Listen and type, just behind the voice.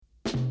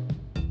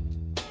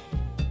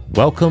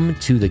Welcome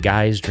to the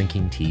Guys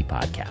Drinking Tea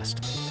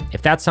podcast.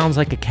 If that sounds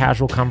like a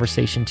casual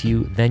conversation to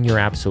you, then you're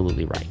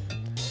absolutely right.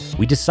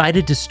 We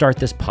decided to start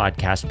this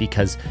podcast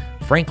because,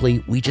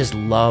 frankly, we just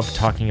love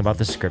talking about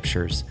the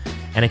scriptures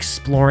and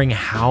exploring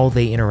how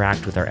they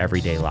interact with our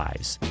everyday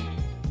lives.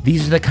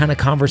 These are the kind of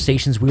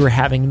conversations we were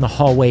having in the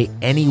hallway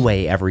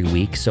anyway every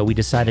week, so we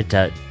decided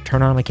to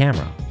turn on a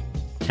camera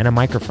and a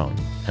microphone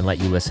and let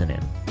you listen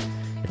in.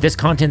 If this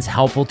content's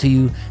helpful to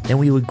you, then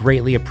we would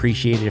greatly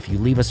appreciate it if you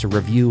leave us a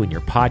review in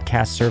your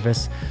podcast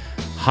service.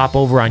 Hop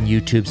over on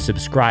YouTube,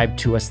 subscribe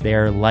to us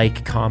there,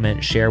 like,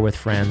 comment, share with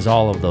friends,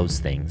 all of those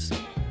things.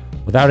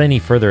 Without any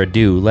further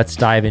ado, let's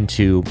dive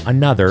into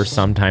another,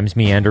 sometimes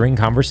meandering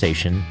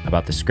conversation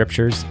about the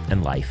scriptures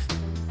and life.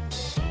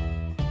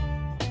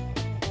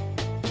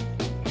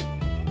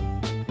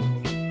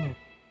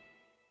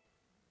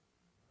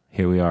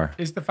 Here we are.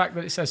 Is the fact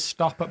that it says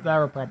stop up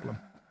there a problem?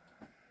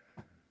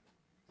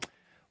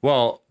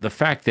 Well, the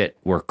fact that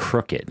we're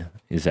crooked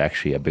is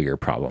actually a bigger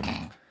problem.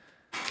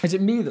 Is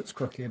it me that's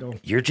crooked or?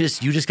 You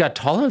just got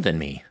taller than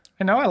me.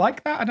 I know, I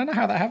like that. I don't know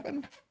how that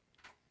happened.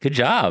 Good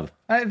job.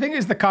 I think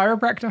it's the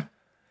chiropractor.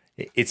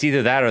 It's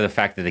either that or the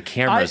fact that the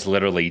camera is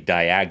literally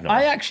diagonal.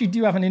 I actually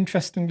do have an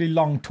interestingly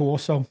long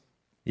torso.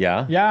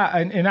 Yeah? Yeah,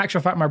 and in actual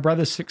fact, my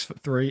brother's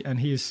 6'3",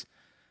 and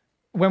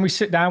when we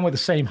sit down, we're the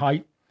same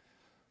height,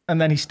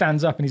 and then he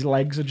stands up and his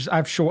legs are I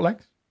have short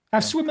legs. I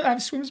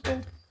have swimmer's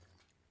build.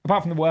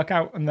 Apart from the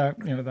workout and the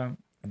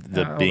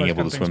being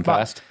able to swim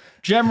fast.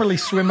 Generally,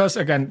 swimmers,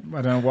 again,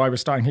 I don't know why we're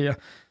starting here.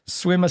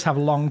 Swimmers have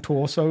long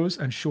torsos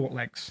and short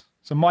legs.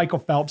 So Michael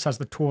Phelps has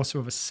the torso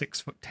of a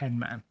 6'10"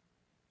 man,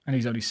 and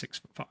he's only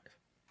 6'5".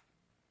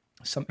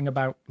 Something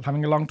about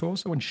having a long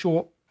torso and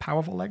short,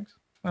 powerful legs.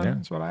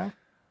 That's what I have.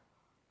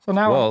 So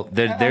now, well,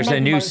 there's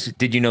a new.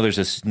 Did you know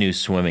there's a new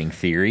swimming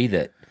theory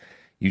that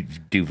you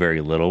do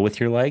very little with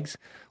your legs?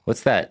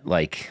 What's that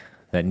like?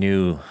 That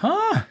new?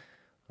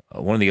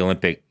 One of the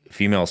Olympic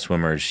female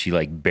swimmers, she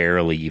like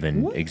barely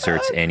even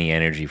exerts any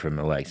energy from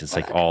her legs. It's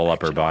like all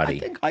upper body. I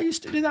think I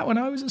used to do that when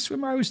I was a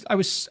swimmer. I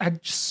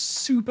had just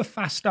super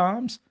fast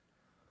arms.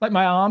 Like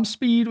my arm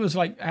speed was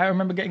like, I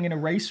remember getting in a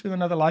race with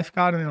another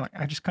lifeguard and they're like,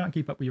 I just can't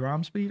keep up with your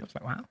arm speed. I was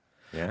like, wow.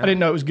 Yeah. I didn't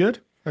know it was good,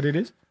 but it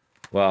is.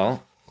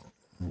 Well,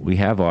 we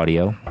have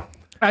audio.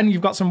 And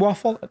you've got some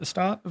waffle at the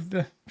start of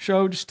the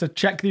show just to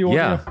check the audio.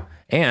 Yeah.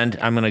 And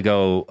I'm going to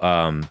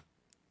go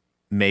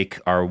make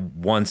our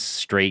once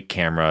straight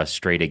camera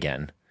straight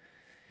again.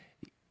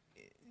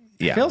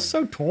 Yeah. I feel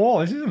so tall.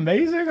 This is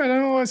amazing. I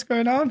don't know what's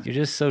going on. You're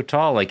just so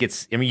tall.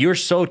 You're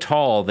so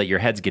tall that your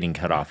head's getting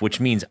cut off, which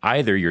means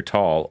either you're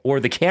tall or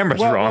the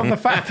camera's wrong. Well,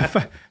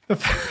 the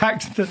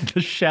fact that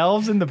the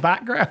shelves in the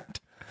background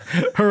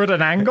are at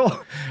an angle,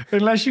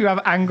 unless you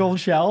have angled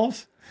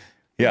shelves.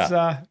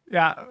 Yeah.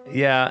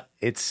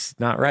 It's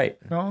not right.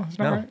 No, it's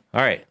not right.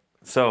 All right.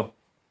 So,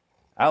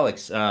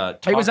 Alex,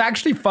 it was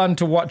actually fun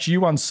to watch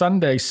you on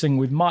Sunday sing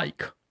with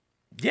Mike.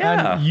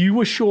 Yeah. And you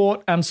were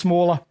short and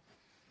smaller.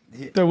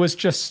 There was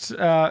just,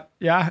 I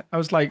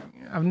was like,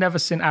 I've never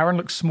seen Aaron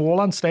look small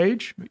on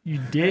stage, but you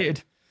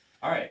did.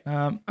 All right.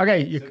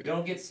 Okay. So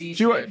don't get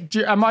seasick.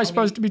 Am I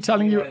supposed to be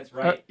telling you? It's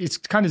right. It's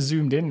kind of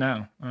zoomed in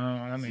now.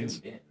 That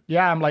means.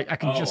 Yeah, I'm like, I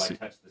can just. I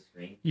touched the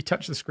screen. You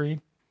touch the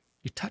screen.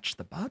 You touch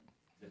the bud.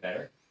 Is it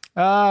better?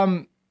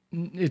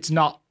 It's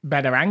not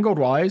better angled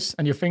wise,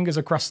 and your fingers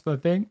across the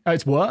thing.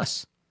 It's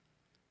worse.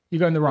 You're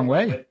going the wrong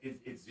way. But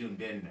it's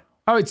zoomed in now.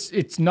 Oh,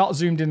 it's not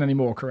zoomed in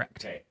anymore.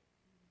 Correct. Okay.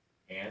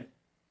 And.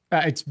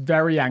 It's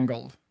very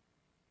angled.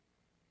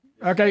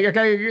 Okay.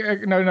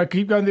 No,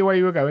 keep going the way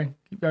you were going.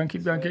 Keep going.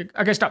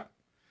 Okay, stop.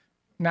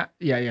 Nah,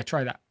 yeah,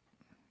 try that.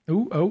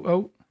 Oh.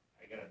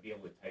 I gotta be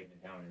able to tighten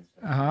it down and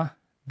stuff.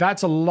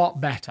 That's a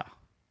lot better.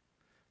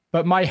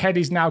 But my head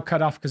is now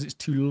cut off because it's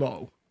too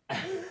low.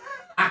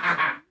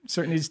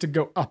 So it needs to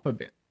go up a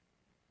bit.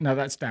 No,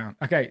 that's down.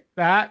 Okay,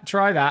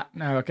 try that.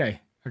 No,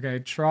 okay,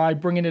 try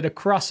bringing it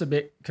across a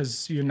bit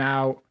because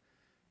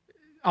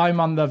I'm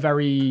on the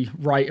very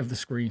right of the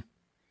screen.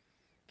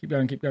 Keep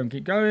going.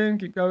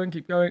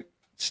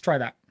 Just try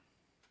that.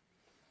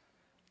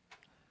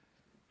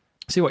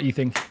 See what you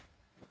think.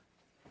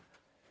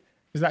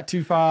 Is that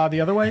too far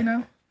the other way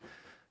now?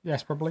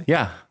 Yes, probably.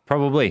 Yeah,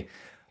 probably.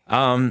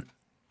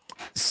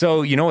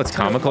 So you know what's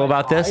comical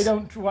about this?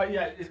 Well,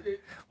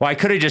 I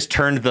could have just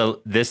turned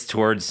this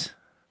towards.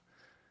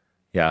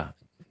 Yeah.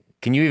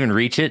 Can you even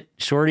reach it,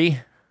 Shorty? Wow.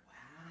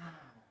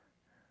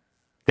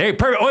 There,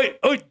 perfect.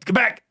 Oh, come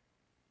back.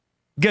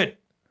 Good.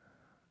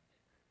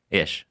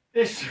 Ish.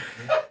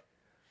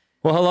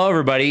 Well, hello,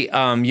 everybody.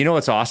 You know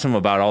what's awesome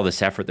about all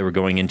this effort that we're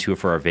going into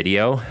for our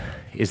video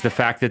is the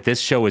fact that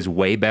this show is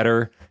way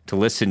better to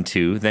listen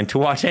to than to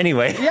watch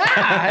anyway.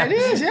 Yeah, it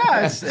is.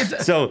 Yeah,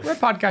 so we're a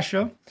podcast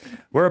show.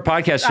 We're a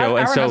podcast show,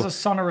 Aaron has a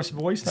sonorous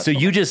voice. So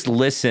you just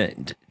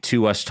listened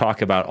to us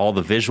talk about all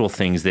the visual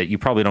things that you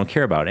probably don't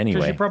care about anyway.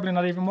 Because you're probably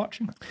not even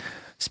watching.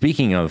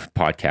 Speaking of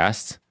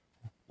podcasts,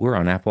 we're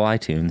on Apple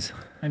iTunes.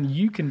 And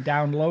you can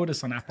download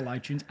us on Apple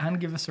iTunes and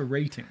give us a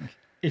rating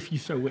if you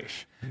so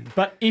wish.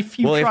 But if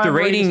you if the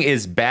rating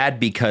is bad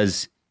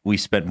because we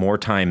spent more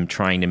time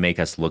trying to make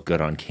us look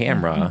good on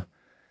camera,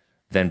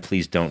 then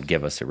please don't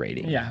give us a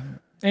rating. Yeah.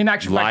 In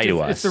actual Lie fact,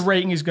 to if us. the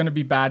rating is going to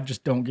be bad,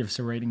 just don't give us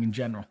a rating in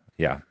general.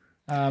 Yeah.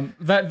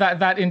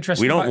 That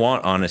interesting. We don't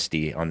want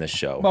honesty on this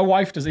show. My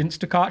wife does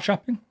Instacart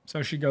shopping,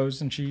 so she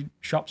goes and she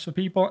shops for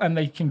people, and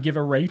they can give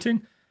a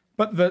rating.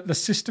 But the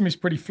system is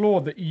pretty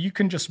flawed that you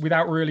can just,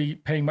 without really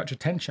paying much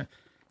attention,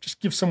 just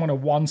give someone a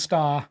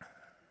 1-star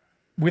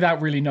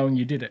without really knowing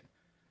you did it.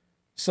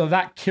 So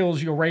that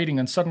kills your rating,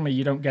 and suddenly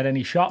you don't get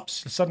any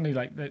shops. Suddenly,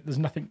 like, there's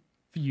nothing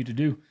for you to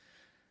do.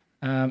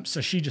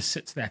 So she just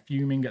sits there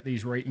fuming at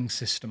these rating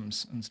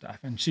systems and stuff.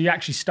 And she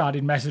actually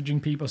started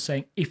messaging people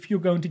saying, if you're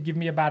going to give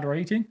me a bad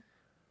rating,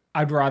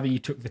 I'd rather you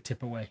took the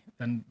tip away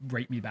than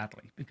rate me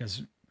badly,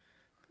 because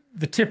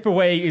the tip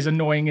away is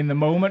annoying in the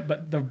moment,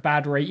 but the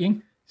bad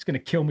rating is going to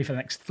kill me for the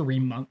next 3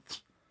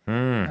 months.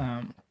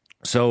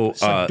 So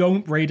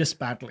don't rate us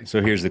badly.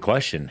 So here's the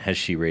question. Has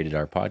she rated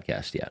our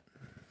podcast yet?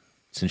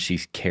 Since she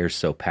cares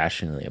so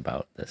passionately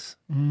about this.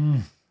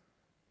 I'm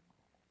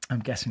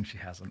guessing she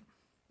hasn't.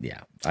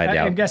 Yeah,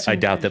 I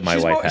doubt that my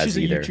wife has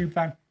either. She's a YouTube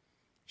fan.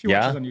 She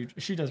watches on YouTube.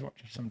 She does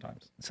watch it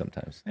sometimes.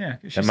 Sometimes. Yeah.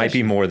 That might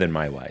be more than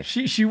my wife.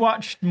 She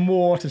watched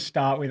more to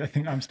start with. I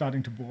think I'm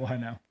starting to bore her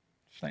now.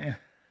 She's like, yeah.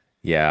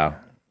 Yeah,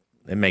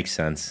 it makes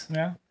sense.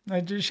 Yeah.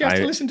 She has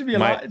to listen to me a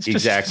lot. It's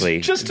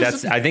exactly.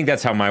 I think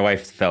that's how my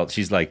wife felt.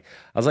 She's like,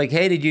 I was like,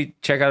 hey, did you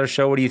check out our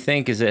show? What do you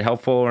think? Is it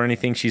helpful or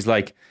anything? She's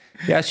like,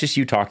 yeah, it's just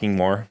you talking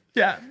more.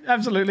 Yeah,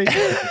 absolutely.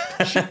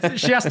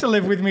 She has to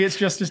live with me. It's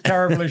just as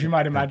terrible as you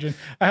might imagine.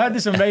 I heard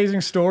this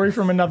amazing story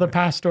from another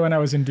pastor when I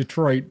was in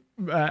Detroit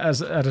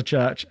at a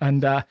church.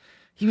 And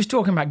he was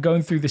talking about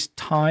going through this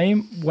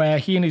time where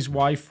he and his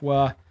wife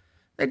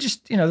they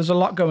just, there's a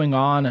lot going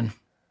on. And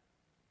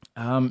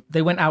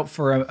they went out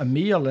for a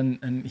meal,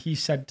 and she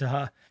said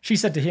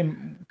to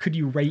him, could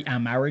you rate our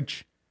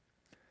marriage?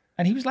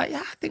 And he was like,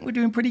 yeah, I think we're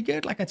doing pretty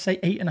good. Like, I'd say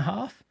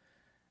 8.5.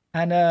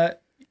 And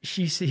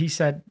she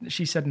said,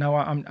 no,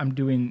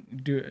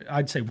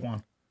 I'd say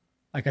 1.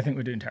 Like, I think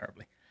we're doing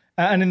terribly.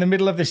 And in the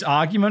middle of this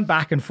argument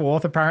back and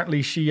forth,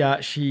 apparently he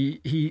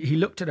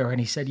looked at her and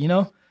he said,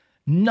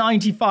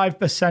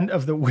 95%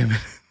 of the women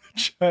in the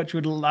church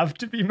would love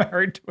to be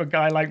married to a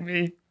guy like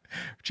me.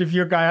 Which, if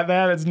you're a guy out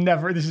there, this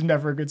is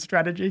never a good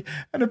strategy.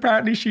 And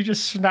apparently she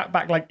just snapped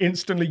back like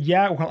instantly,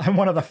 yeah, well, I'm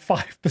one of the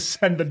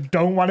 5% that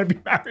don't want to be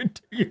married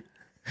to you.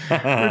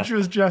 Which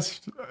was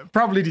just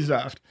probably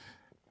deserved.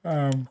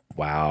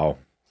 Wow.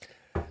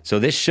 So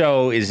this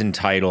show is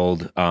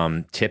entitled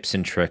Tips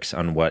and Tricks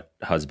on What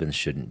Husbands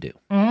Shouldn't Do.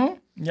 Mm-hmm.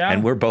 Yeah.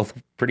 And we're both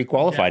pretty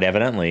qualified,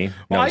 evidently.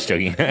 No, I'm just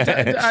joking.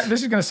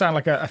 This is going to sound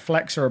like a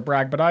flex or a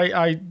brag, but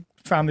I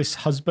found this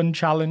husband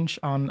challenge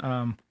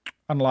online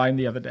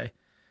the other day.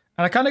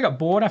 And I kind of got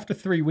bored after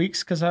 3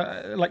 weeks because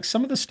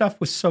some of the stuff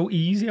was so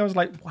easy. I was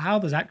like, wow,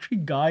 there's actually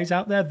guys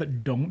out there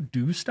that don't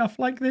do stuff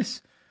like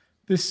this.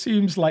 This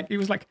seems like it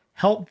was like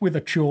help with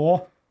a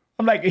chore.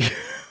 I'm like,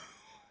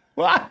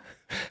 what?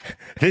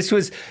 This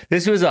was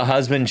a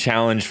husband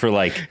challenge for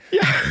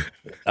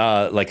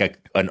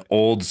an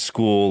old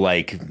school,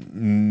 like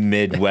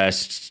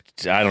Midwest,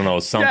 I don't know,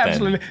 something. Yeah,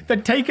 absolutely.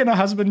 They'd taken a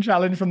husband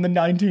challenge from the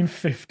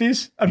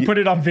 1950s and put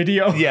it on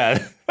video.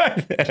 Yeah.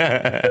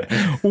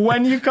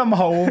 When you come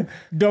home,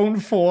 don't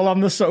fall on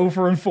the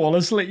sofa and fall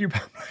asleep.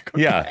 Like,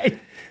 okay. Yeah.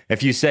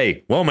 If you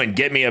say, woman,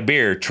 get me a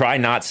beer, try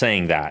not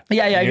saying that.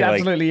 Yeah,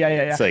 absolutely. Like,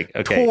 yeah. It's like,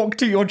 okay. Talk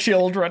to your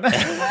children.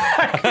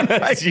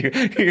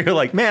 You're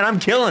like, man, I'm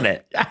killing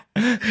it. Yeah.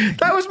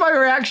 That was my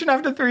reaction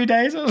after 3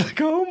 days. I was like,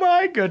 oh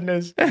my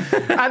goodness.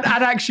 And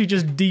actually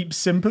just deep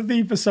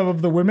sympathy for some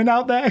of the women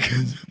out there.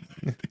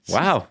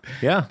 Wow.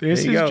 Yeah.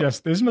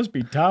 This must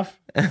be tough.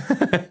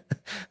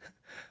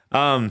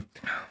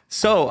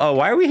 So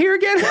why are we here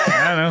again?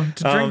 I don't know.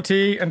 To drink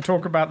tea and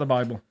talk about the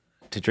Bible.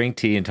 To drink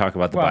tea and talk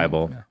about the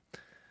Bible. Yeah.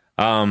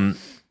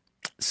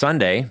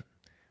 Sunday,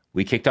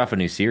 we kicked off a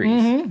new series.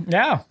 Mm-hmm.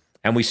 Yeah.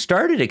 And we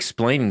started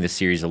explaining the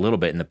series a little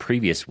bit in the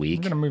previous week.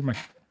 I'm going to move my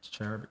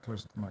chair a bit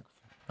closer to the microphone.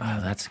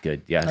 Oh, that's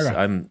good. Yes, okay.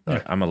 I'm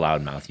a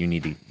loudmouth. You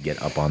need to get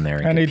up on there.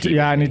 And I need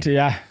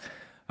to.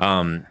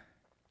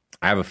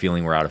 I have a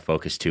feeling we're out of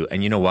focus too.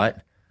 And you know what?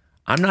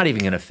 I'm not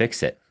even going to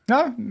fix it.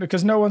 No,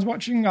 because no one's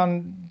watching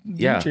on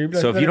YouTube.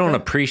 So if you don't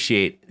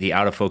appreciate the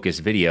out of focus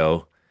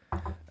video,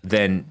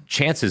 then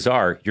chances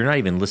are you're not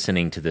even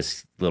listening to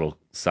this little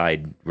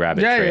side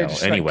rabbit trail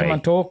just anyway. Like, come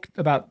on, talk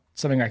about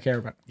something I care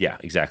about. Yeah,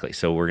 exactly.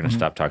 So we're going to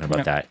stop talking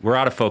about that. We're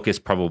out of focus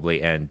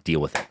probably and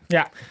deal with it.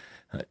 Yeah.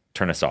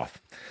 Turn us off.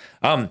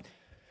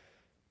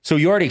 So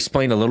you already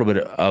explained a little bit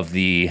of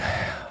the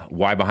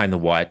why behind the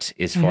what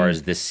as far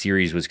as this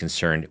series was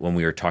concerned when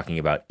we were talking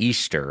about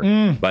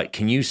Easter. But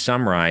can you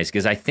summarize?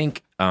 Because I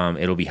think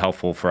it'll be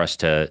helpful for us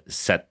to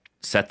set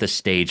the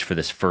stage for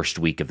this first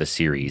week of the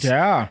series.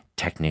 Yeah.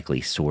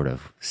 Technically, sort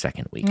of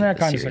second week. Yeah, of the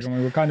kind series. of second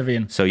week. We're kind of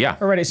in. So yeah.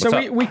 Already.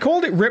 So we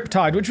called it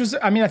Riptide, which was,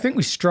 I think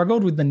we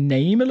struggled with the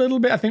name a little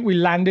bit. I think we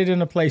landed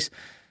in a place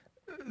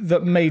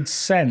that made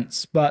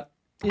sense, but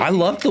I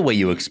love the way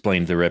you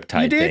explained the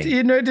riptide You did? thing.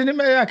 You know, didn't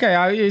it?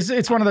 Okay,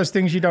 it's one of those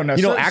things you don't know.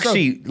 You know,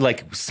 actually,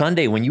 like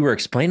Sunday when you were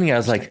explaining it, I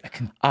was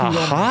like,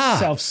 aha.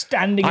 Myself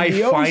standing in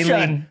the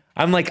ocean.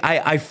 I'm like,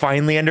 I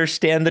finally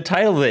understand the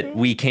title that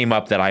we came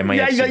up that I might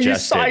have suggested. You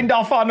signed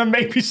off on and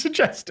maybe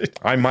suggested.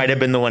 I might have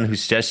been the one who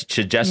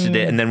suggested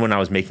it. And then when I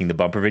was making the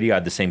bumper video, I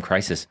had the same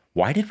crisis.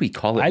 Why did we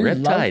call it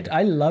Riptide?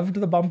 I loved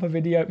the bumper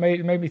video. It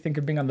made me think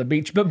of being on the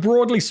beach. But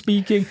broadly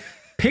speaking,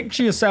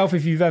 picture yourself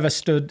if you've ever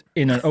stood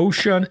in an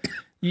ocean.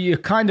 You're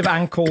kind of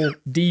ankle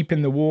deep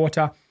in the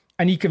water.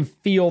 And you can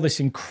feel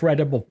this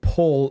incredible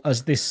pull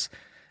as this...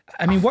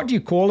 I mean, what do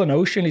you call an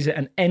ocean? Is it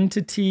an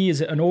entity? Is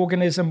it an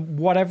organism?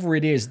 Whatever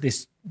it is,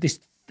 this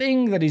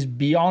thing that is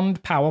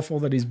beyond powerful,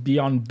 that is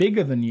beyond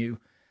bigger than you,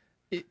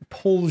 it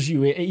pulls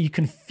you in. You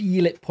can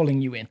feel it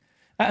pulling you in.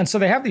 And so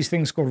they have these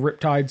things called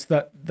riptides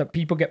that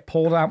people get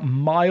pulled out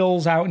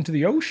miles out into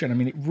the ocean. I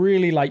mean, it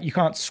really, like, you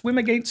can't swim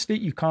against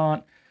it. You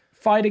can't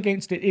fight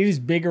against it. It is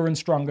bigger and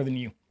stronger than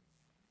you.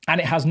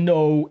 And it has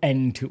no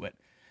end to it.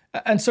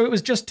 And so it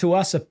was just to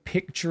us a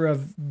picture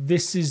of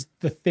this is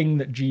the thing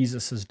that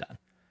Jesus has done.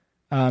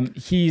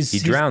 He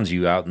drowns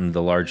you out in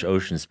the large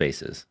ocean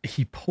spaces.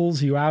 He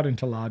pulls you out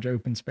into large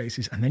open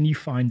spaces, and then you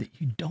find that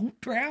you don't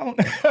drown.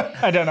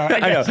 I don't know.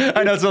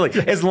 I know. So like,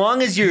 as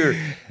long as you're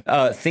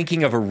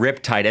thinking of a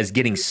riptide as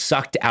getting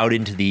sucked out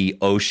into the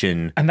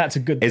ocean, and that's a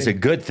good thing. Is a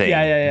good thing.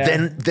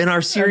 Yeah. Then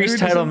our series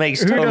title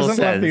makes total sense. Who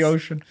doesn't love the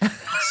ocean?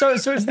 So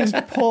it's this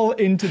pull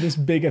into this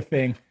bigger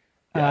thing.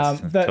 Yes,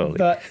 totally.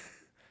 That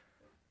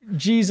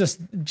Jesus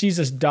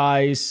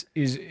dies,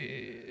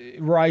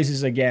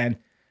 rises again.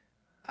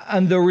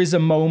 And there is a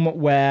moment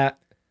where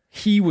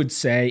he would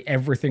say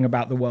everything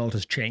about the world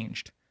has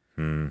changed.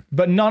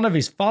 But none of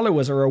his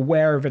followers are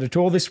aware of it at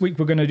all. This week,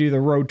 we're going to do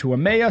the road to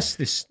Emmaus,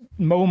 this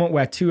moment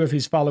where two of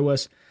his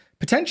followers,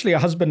 potentially a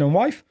husband and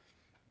wife,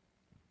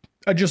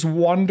 are just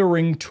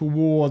wandering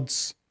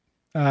towards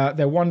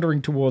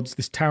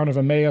this town of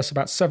Emmaus,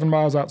 about 7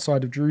 miles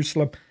outside of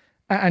Jerusalem.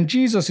 And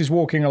Jesus is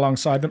walking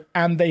alongside them,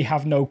 and they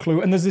have no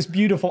clue. And there's this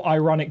beautiful,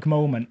 ironic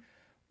moment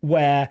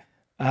where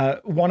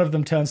one of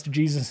them turns to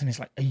Jesus and he's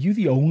like, "Are you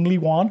the only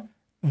one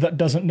that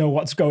doesn't know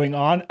what's going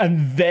on?"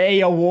 And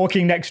they are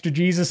walking next to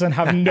Jesus and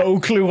have no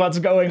clue what's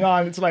going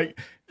on. It's like,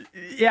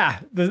 yeah,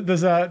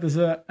 there's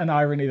an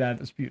irony there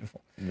that's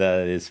beautiful.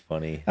 That is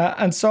funny.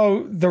 And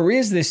so there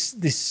is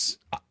this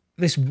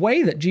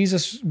way that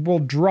Jesus will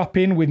drop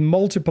in with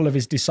multiple of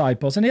his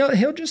disciples, and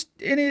he'll just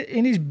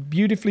in his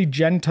beautifully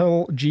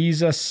gentle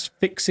Jesus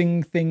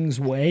fixing things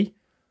way,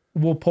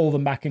 will pull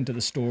them back into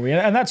the story.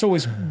 And that's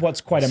always what's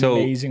quite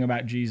amazing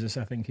about Jesus,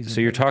 I think. So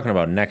you're talking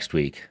about next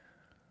week.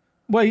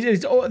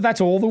 Well,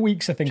 that's all the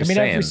weeks, I think. Just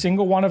every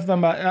single one of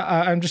them,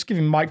 I'm just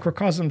giving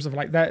microcosms of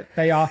like that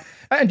they are.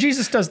 And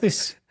Jesus does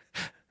this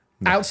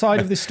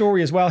outside of this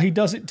story as well. He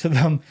does it to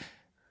them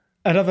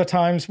at other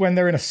times when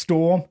they're in a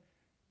storm.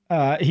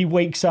 He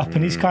wakes up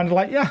and he's kind of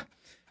like, yeah,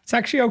 it's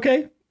actually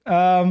okay.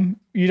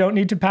 You don't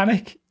need to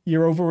panic.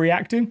 You're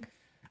overreacting.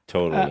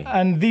 Totally.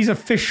 And these are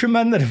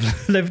fishermen that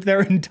have lived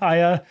their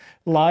entire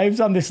lives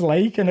on this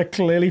lake and are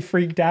clearly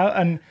freaked out.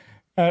 And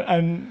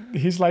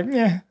he's like,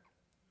 yeah,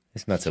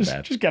 it's not so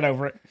bad. Just get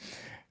over it.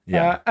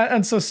 Yeah.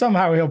 And so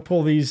somehow he'll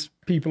pull these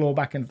people all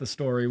back into the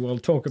story. We'll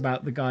talk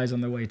about the guys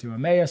on the way to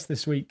Emmaus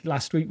this week.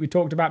 Last week we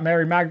talked about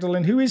Mary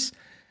Magdalene, who's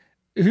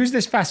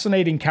this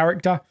fascinating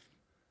character.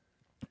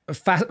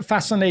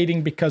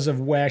 Fascinating because of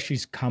where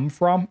she's come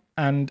from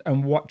and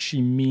what she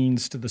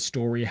means to the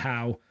story,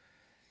 how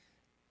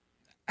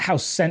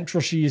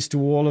central she is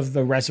to all of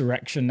the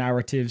resurrection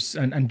narratives.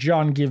 And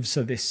John gives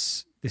her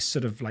this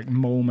sort of like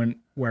moment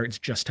where it's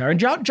just her. And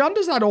John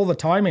does that all the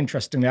time,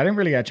 interestingly. I didn't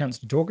really get a chance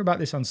to talk about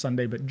this on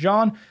Sunday, but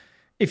John,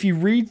 if you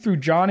read through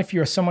John, if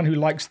you're someone who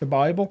likes the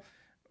Bible,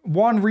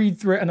 read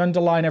through it and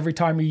underline every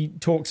time he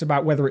talks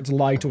about whether it's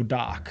light or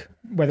dark,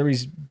 whether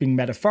he's being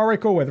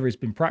metaphorical, whether he's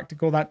been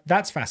practical.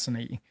 That's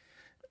fascinating.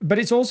 But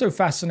it's also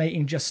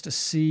fascinating just to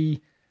see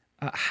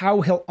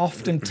how he'll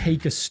often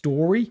take a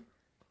story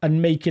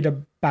and make it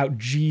about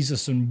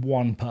Jesus and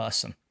one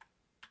person.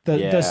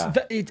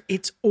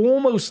 It's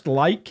almost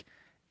like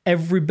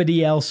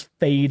everybody else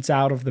fades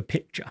out of the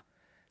picture.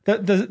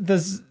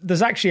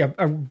 There's actually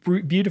a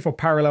beautiful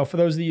parallel for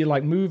those of you who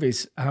like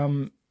movies.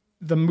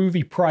 The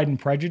movie Pride and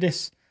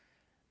Prejudice.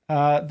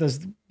 There's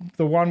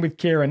the one with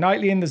Keira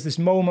Knightley, and there's this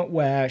moment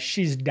where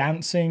she's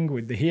dancing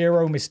with the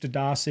hero, Mr.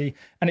 Darcy,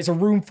 and it's a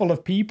room full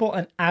of people,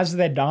 and as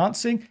they're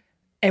dancing,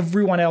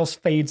 everyone else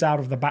fades out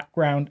of the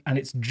background, and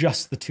it's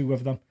just the two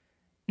of them.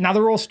 Now,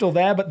 they're all still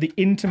there, but the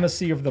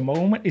intimacy of the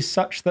moment is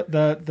such that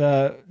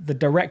the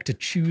director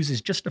chooses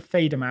just to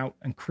fade them out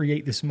and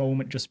create this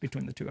moment just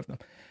between the two of them.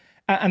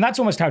 And that's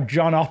almost how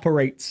John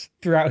operates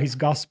throughout his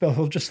gospel.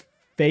 He'll just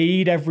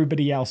fade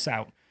everybody else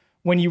out.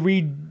 When you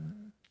read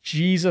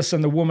Jesus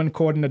and the woman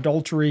caught in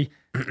adultery,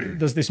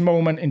 there's this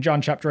moment in John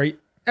chapter 8,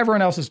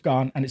 everyone else is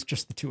gone, and it's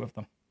just the two of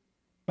them.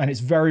 And it's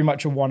very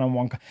much a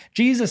one-on-one.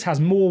 Jesus has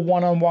more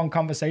one-on-one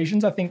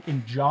conversations, I think,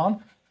 in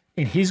John,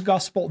 in his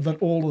gospel, than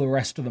all of the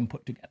rest of them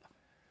put together.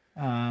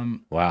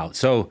 Wow.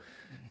 So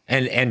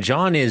And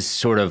John is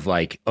sort of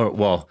like,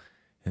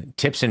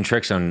 tips and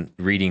tricks on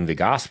reading the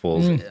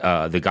Gospels,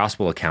 the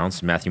Gospel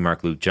accounts, Matthew,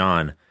 Mark, Luke,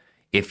 John.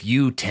 If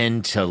you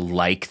tend to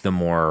like the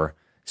more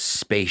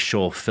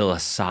spatial,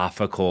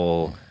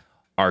 philosophical,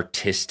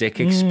 artistic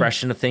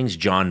expression of things,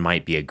 John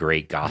might be a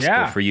great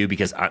gospel for you,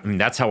 because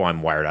that's how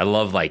I'm wired. I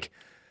love like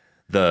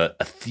the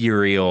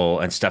ethereal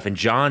and stuff. And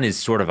John is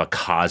sort of a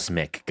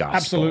cosmic gospel.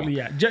 Absolutely,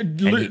 yeah.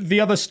 The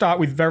others start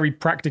with very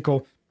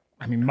practical.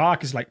 I mean,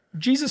 Mark is like,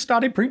 Jesus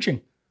started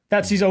preaching.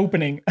 That's his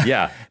opening.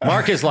 Yeah.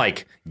 Mark is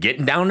like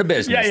getting down to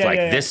business.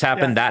 This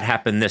happened, that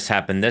happened, this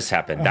happened, this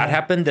happened, that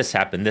happened, this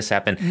happened, this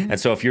happened. And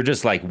so if you're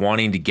just like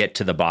wanting to get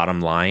to the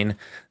bottom line,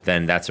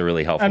 then that's a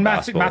really helpful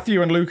gospel.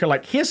 Matthew and Luke are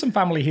like, here's some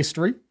family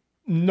history,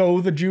 know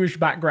the Jewish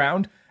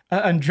background.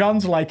 And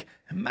John's like,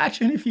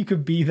 imagine if you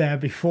could be there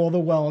before the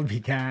world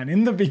began.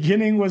 In the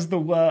beginning was the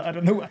Word.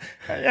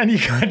 And you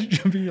kind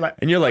of be like...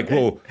 And you're like,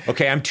 whoa,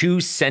 okay, I'm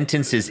 2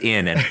 sentences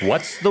in. And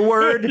what's the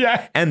Word?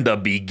 And the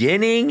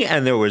beginning?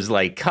 And there was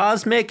like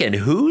cosmic. And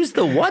who's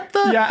the what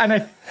the? Yeah, and I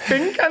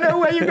think I know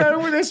where you're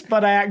going with this,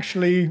 but I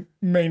actually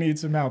may need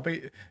some help.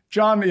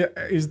 John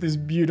is this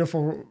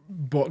beautiful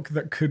book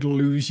that could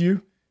lose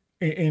you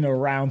in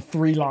around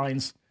 3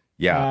 lines.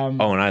 Yeah.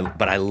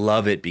 But I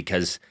love it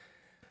because...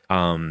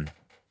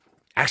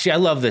 actually, I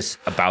love this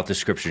about the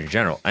scriptures in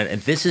general.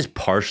 And this is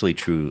partially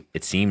true,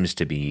 it seems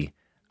to be,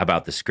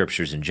 about the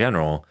scriptures in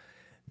general.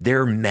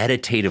 They're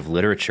meditative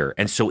literature.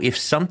 And so if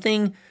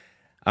something,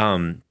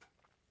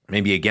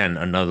 maybe again,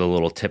 another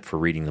little tip for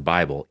reading the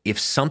Bible, if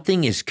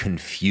something is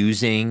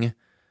confusing,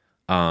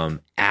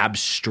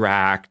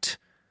 abstract,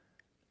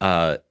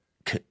 and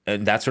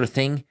that sort of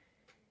thing,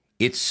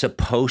 it's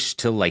supposed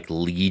to like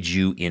lead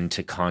you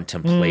into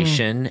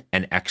contemplation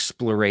and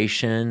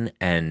exploration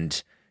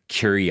and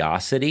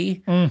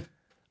curiosity.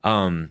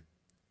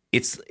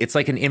 It's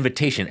like an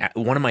invitation.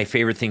 One of my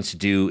favorite things to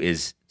do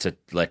is to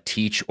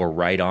teach or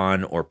write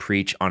on or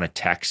preach on a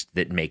text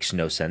that makes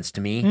no sense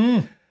to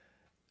me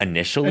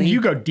initially. And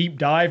you go deep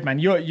dive, man.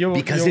 You're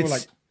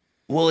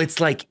it's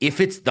like if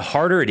it's the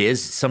harder it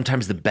is,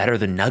 sometimes the better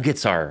the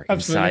nuggets are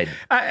inside.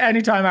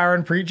 Anytime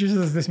Aaron preaches,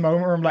 there's this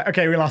moment where I'm like,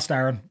 okay, we lost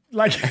Aaron.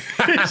 Like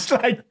it's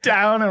like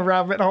down a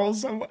rabbit hole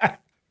somewhere.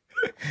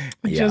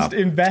 Just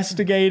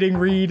investigating,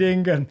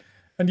 reading, and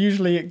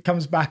usually it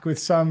comes back with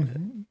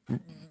some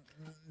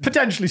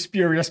potentially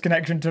spurious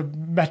connection to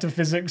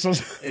metaphysics or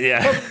something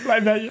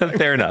like that.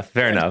 Fair enough.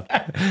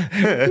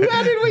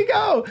 Where did we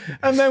go?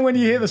 And then when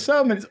you hear the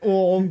sermon, it's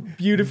all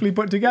beautifully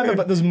put together.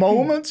 But there's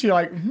moments you're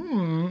like,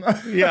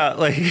 Yeah,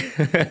 like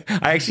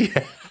I actually,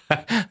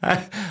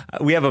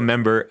 we have a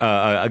member,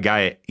 a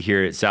guy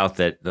here at South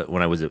that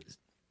when I was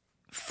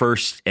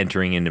first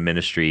entering into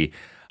ministry,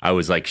 I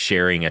was like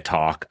sharing a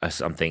talk or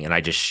something, and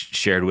I just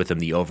shared with him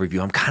the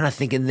overview. I'm kind of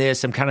thinking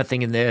this. And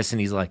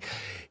he's like,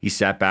 he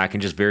sat back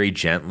and just very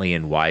gently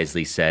and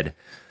wisely said,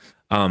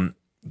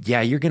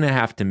 yeah, you're going to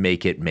have to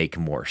make it make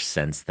more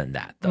sense than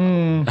that,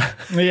 though.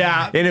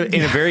 Yeah.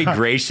 in a very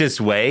gracious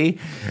way.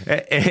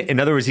 In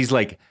other words, he's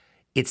like,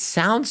 it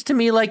sounds to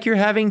me like you're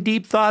having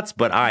deep thoughts,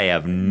 but I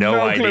have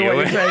no idea what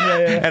you're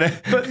saying.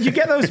 But you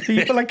get those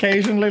people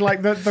occasionally,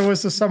 like there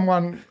was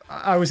someone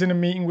I was in a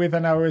meeting with,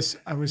 and I was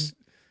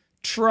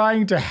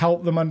trying to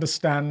help them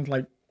understand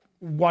like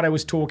what I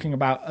was talking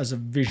about as a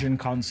vision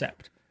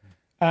concept.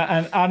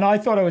 And I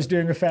thought I was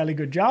doing a fairly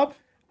good job.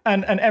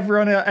 And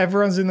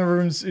everyone's in the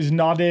rooms is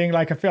nodding.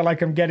 Like I feel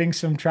like I'm getting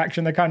some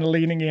traction. They're kind of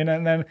leaning in.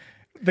 And then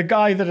the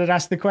guy that had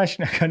asked the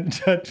question, I kind of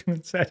turned to him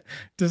and said,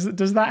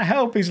 does that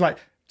help? He's like,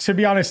 to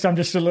be honest, I'm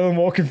just a little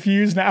more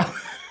confused now.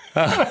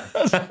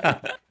 Okay.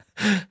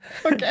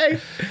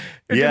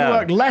 It didn't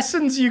work.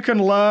 Lessons you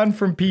can learn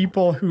from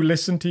people who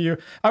listen to you.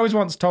 I was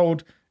once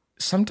told,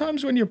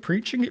 sometimes when you're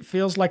preaching, it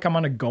feels like I'm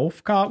on a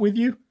golf cart with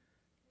you,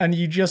 and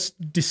you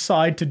just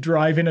decide to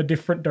drive in a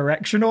different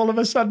direction all of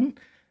a sudden.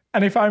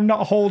 And if I'm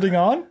not holding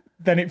on,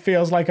 then it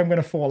feels like I'm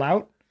going to fall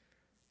out.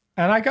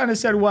 And I kind of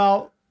said,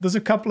 well, there's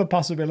a couple of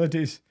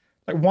possibilities.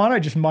 Like one, I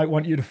just might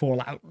want you to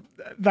fall out.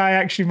 I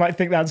actually might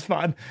think that's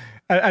fun.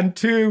 And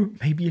 2,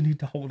 maybe you need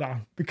to hold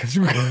on because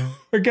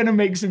we're going to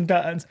make some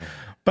turns.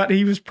 But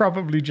he was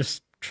probably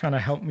just trying to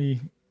help me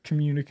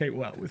communicate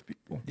well with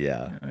people.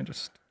 Yeah.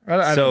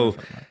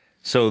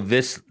 So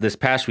this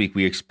past week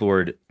we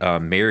explored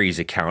Mary's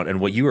account, and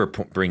what you were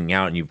bringing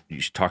out, and you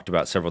talked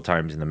about several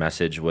times in the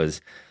message,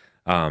 was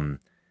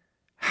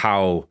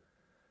how,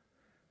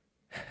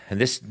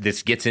 and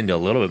this gets into a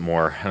little bit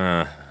more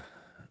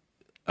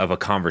of a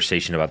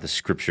conversation about the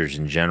scriptures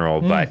in general,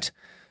 but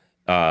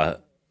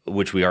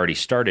which we already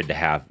started to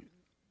have.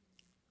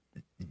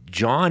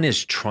 John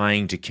is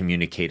trying to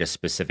communicate a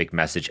specific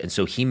message, and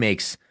so he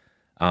makes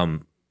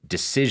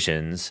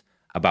decisions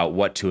about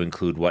what to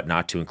include, what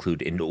not to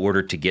include in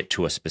order to get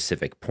to a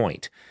specific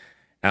point.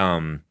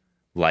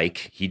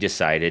 Like he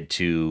decided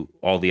to,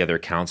 all the other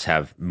accounts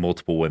have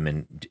multiple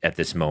women at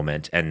this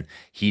moment, and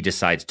he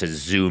decides to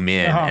zoom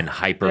in and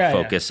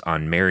hyper-focus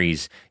on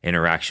Mary's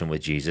interaction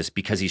with Jesus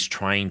because he's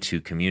trying to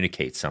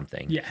communicate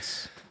something.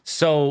 Yes.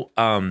 So,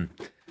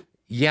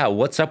 yeah,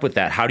 what's up with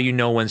that? How do you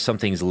know when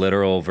something's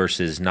literal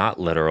versus not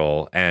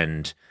literal?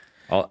 And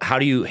how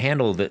do you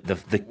handle the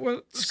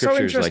so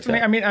scriptures like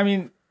that? I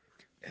mean,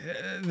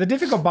 the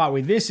difficult part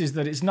with this is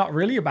that it's not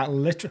really about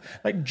literal.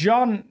 Like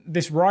John,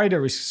 this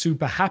writer, is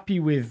super happy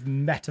with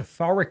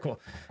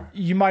metaphorical.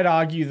 You might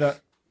argue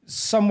that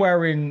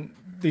somewhere in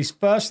these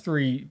first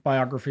three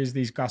biographies,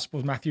 these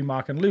Gospels, Matthew,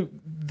 Mark, and Luke,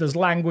 there's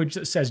language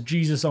that says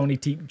Jesus only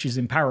teaches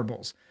in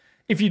parables.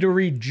 If you were to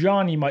read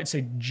John, you might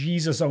say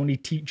Jesus only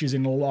teaches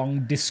in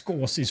long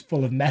discourses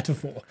full of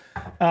metaphor,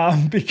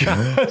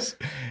 because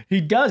he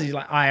does. He's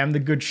like, I am the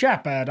good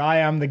shepherd. I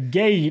am the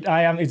gate.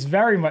 It's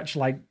very much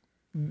like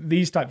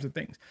these types of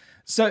things.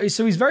 So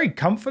he's very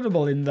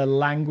comfortable in the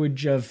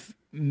language of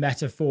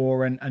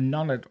metaphor and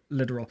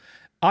non-literal.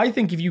 I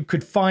think if you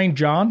could find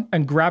John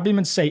and grab him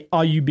and say,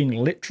 are you being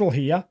literal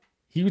here?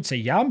 He would say,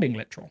 yeah, I'm being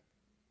literal.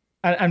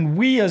 And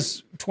we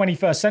as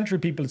 21st century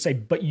people would say,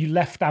 but you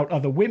left out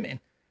other women.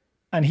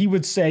 And he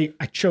would say,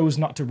 I chose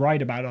not to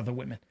write about other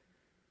women.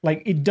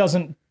 Like, it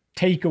doesn't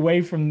take away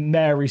from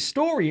Mary's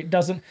story. It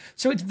doesn't.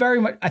 So it's very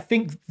much, I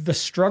think the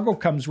struggle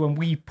comes when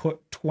we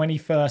put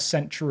 21st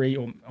century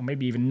or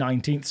maybe even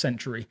 19th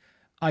century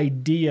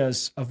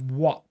ideas of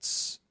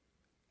what's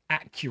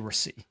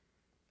accuracy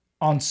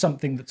on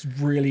something that's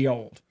really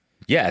old.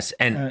 Yes.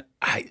 And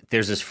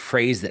there's this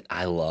phrase that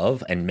I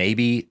love, and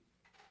maybe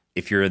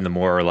if you're in the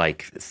more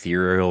like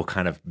ethereal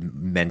kind of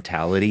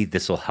mentality,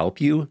 this will help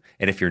you.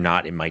 And if you're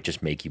not, it might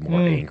just make you more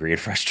angry and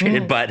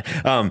frustrated. But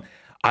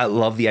I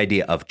love the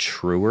idea of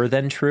truer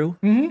than true.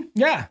 Mm-hmm.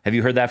 Yeah. Have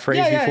you heard that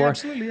phrase before? Yeah,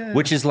 absolutely. Yeah.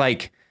 Which is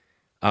like,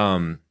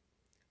 okay,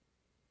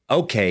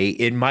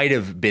 it might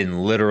have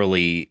been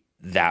literally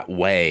that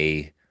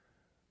way,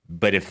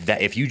 but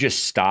if you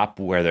just stop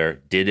whether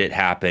did it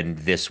happen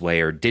this way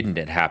or didn't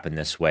it happen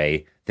this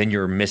way, then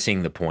you're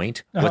missing the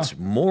point. What's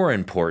more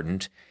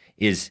important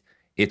is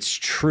it's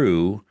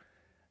true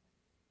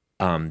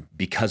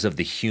because of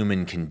the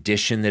human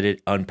condition that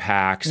it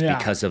unpacks,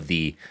 because of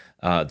the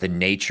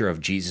nature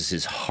of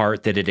Jesus's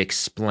heart that it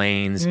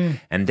explains,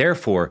 and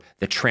therefore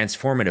the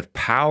transformative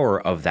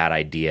power of that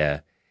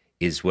idea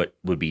is what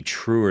would be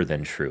truer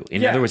than true.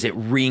 In other words, it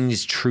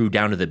rings true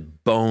down to the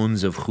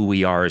bones of who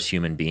we are as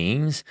human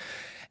beings.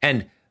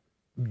 And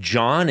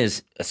John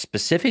is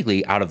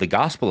specifically, out of the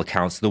gospel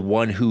accounts, the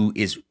one who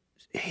is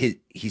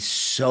he's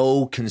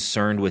so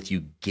concerned with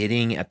you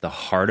getting at the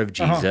heart of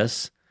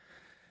Jesus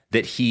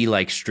that he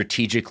like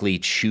strategically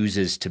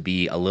chooses to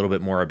be a little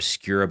bit more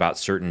obscure about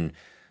certain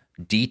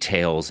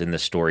details in the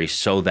story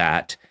so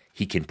that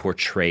he can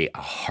portray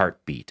a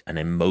heartbeat, an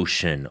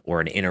emotion,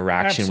 or an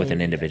interaction with an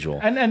individual.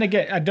 And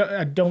again,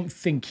 I don't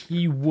think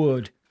he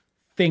would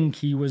think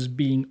he was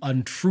being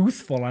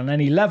untruthful on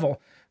any level,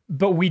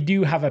 but we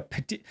do have a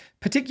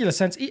particular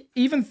sense.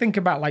 Even think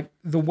about like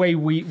the way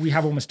we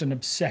have almost an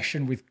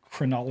obsession with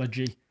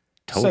chronology.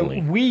 Totally.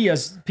 So we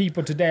as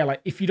people today are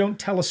like, if you don't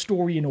tell a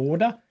story in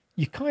order,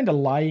 you're kind of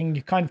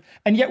lying.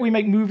 And yet we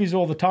make movies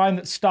all the time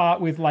that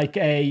start with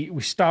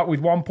we start with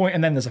one point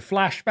and then there's a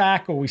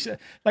flashback,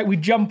 or we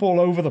jump all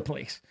over the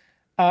place,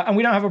 and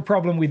we don't have a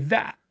problem with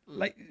that.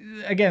 Like,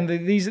 again,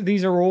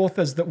 these are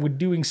authors that were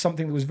doing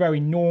something that was very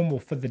normal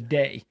for the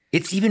day.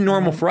 It's even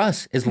normal for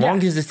us as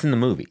long as it's in the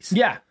movies.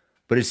 Yeah.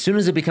 But as soon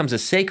as it becomes a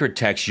sacred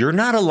text, you're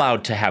not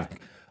allowed to have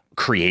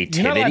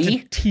creativity. You're not allowed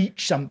to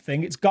teach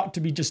something. It's got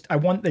to be just, I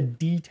want the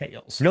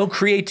details. No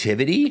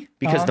creativity,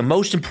 because the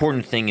most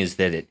important thing is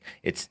that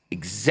it's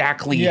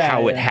exactly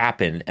how it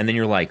happened. And then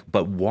you're like,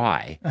 but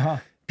why?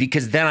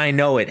 Because then I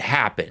know it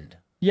happened.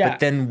 Yeah. But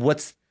then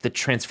what's the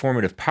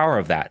transformative power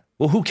of that?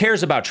 Well, who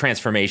cares about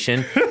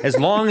transformation as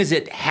long as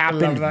it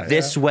happened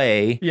this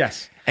way?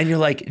 Yes. And you're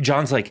like,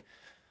 John's like,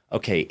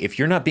 okay, if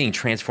you're not being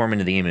transformed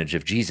into the image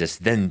of Jesus,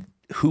 then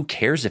who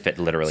cares if it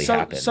literally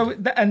happened?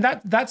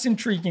 That's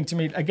intriguing to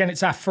me. Again,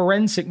 it's our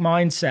forensic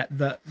mindset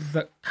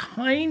that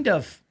kind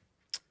of,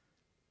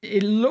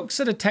 it looks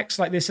at a text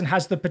like this and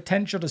has the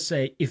potential to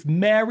say, if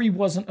Mary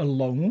wasn't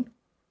alone,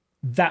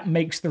 that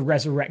makes the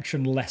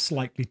resurrection less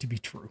likely to be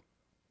true.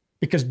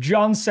 Because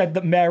John said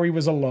that Mary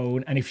was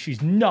alone, and if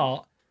she's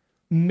not,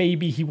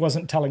 maybe he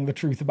wasn't telling the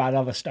truth about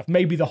other stuff.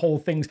 Maybe the whole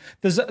thing's,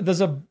 there's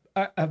a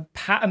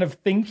pattern of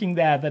thinking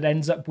there that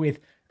ends up with,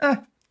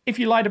 if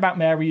you lied about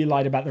Mary, you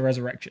lied about the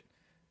resurrection,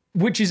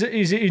 which is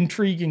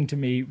intriguing to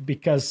me,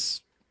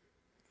 because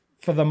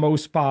for the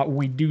most part,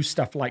 we do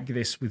stuff like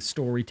this with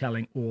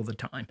storytelling all the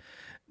time.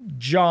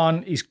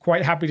 John is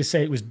quite happy to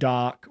say it was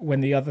dark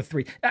when the other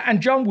three,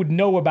 and John would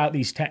know about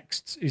these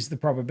texts, is the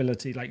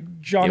probability.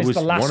 Like, John is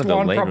the last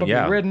one probably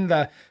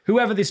written.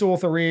 Whoever this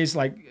author is,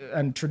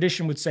 and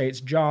tradition would say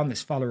it's John,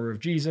 this follower of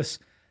Jesus,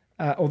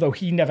 although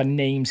he never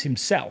names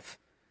himself.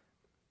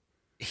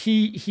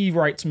 He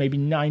writes maybe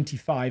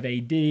 95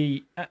 AD,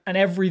 and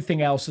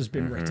everything else has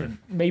been written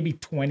maybe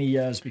 20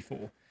 years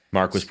before.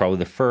 Mark was probably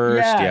the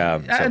first.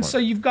 And so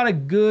you've got a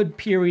good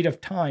period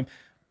of time.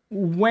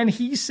 When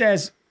he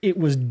says it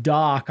was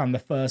dark on the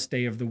first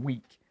day of the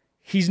week,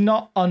 he's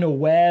not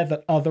unaware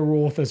that other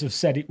authors have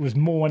said it was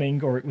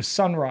morning or it was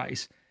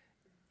sunrise.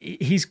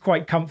 he's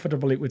quite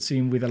comfortable, it would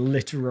seem, with a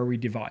literary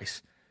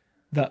device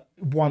that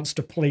wants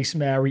to place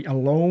Mary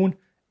alone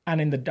and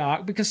in the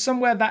dark, because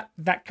somewhere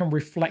that can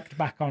reflect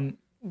back on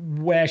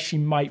where she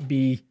might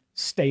be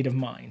state of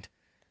mind.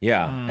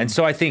 Yeah. And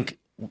so I think,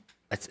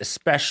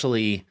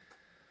 especially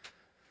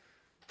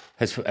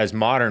as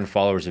modern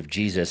followers of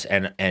Jesus,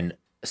 and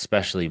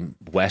especially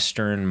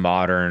Western,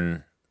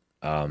 modern,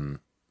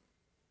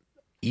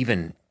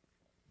 even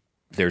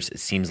it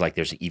seems like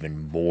there's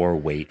even more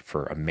weight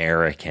for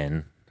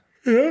American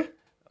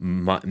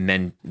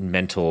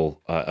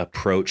mental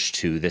approach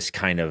to this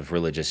kind of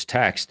religious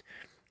text,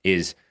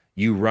 is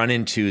you run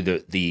into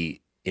the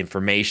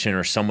information,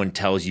 or someone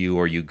tells you,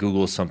 or you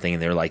Google something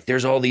and they're like,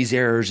 there's all these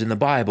errors in the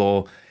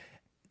Bible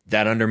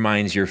that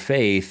undermines your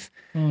faith.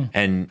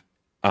 And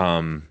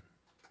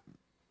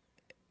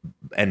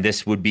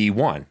this would be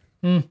one.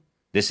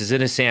 This is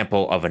an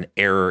example of an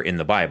error in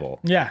the Bible.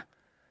 Yeah.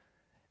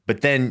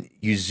 But then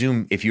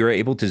if you're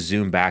able to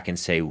zoom back and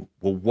say, well,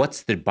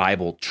 what's the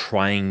Bible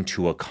trying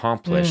to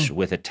accomplish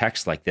with a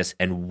text like this?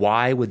 And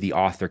why would the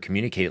author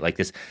communicate it like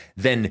this?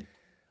 Then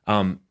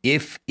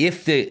if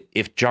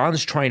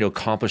John's trying to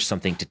accomplish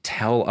something to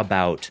tell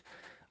about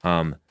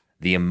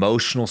the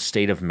emotional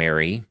state of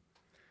Mary,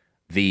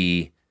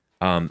 the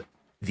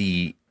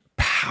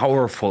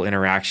powerful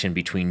interaction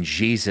between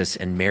Jesus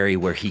and Mary,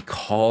 where he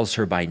calls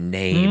her by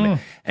name,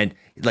 and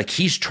like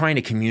he's trying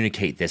to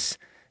communicate this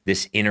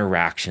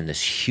interaction,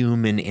 this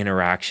human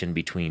interaction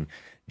between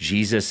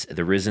Jesus,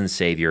 the risen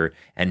Savior,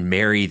 and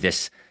Mary,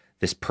 this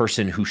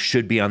person who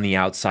should be on the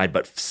outside,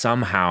 but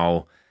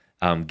somehow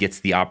gets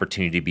the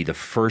opportunity to be the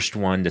first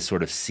one to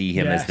sort of see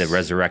him as the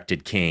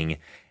resurrected King.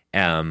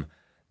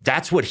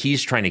 That's what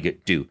he's trying to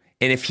do.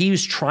 And if he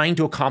was trying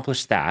to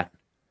accomplish that,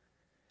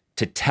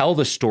 to tell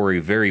the story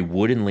very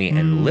woodenly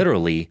and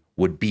literally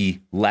would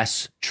be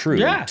less true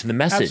to the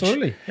message.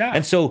 Absolutely. Yeah.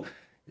 And so,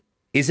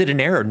 is it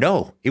an error?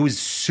 No, it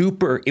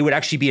would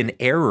actually be an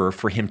error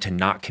for him to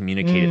not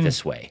communicate it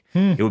this way.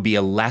 It would be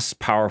a less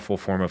powerful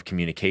form of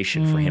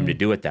communication for him to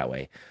do it that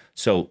way.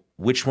 So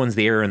which one's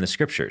the error in the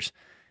scriptures?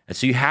 And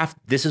so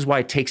this is why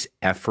it takes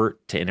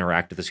effort to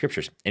interact with the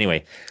scriptures.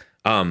 Anyway.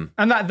 And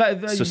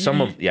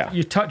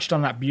you touched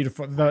on that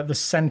beautiful, the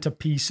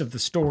centerpiece of the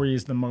story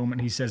is the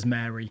moment he says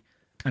Mary,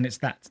 and it's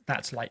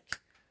that's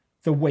like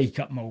the wake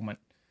up moment.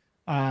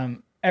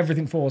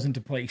 Everything falls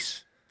into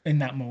place in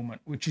that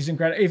moment, which is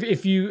incredible.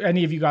 If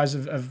any of you guys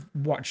have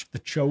watched The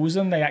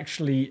Chosen, they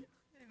actually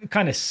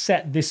kind of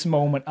set this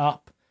moment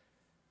up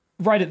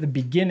right at the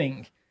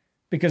beginning,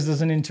 because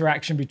there's an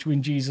interaction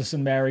between Jesus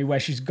and Mary where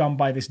she's gone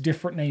by this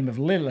different name of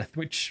Lilith,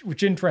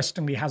 which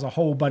interestingly has a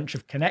whole bunch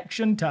of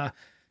connection to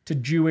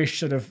Jewish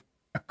sort of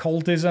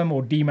occultism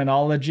or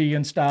demonology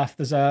and stuff.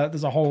 There's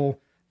a whole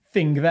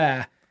thing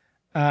there.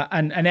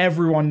 And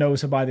everyone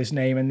knows her by this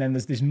name. And then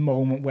there's this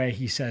moment where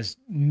he says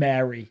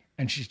Mary,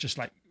 and she's just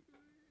like,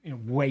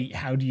 wait,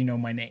 how do you know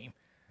my name?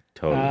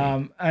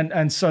 Totally.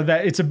 And so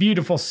that it's a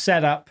beautiful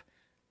setup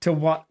to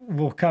what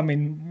will come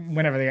in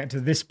whenever they get to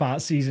this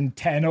part, season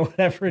 10 or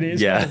whatever it is.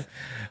 Yeah.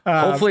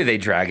 Hopefully they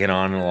drag it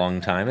on a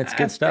long time. It's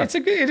good stuff.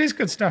 It is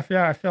good stuff.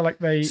 Yeah. I feel like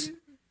they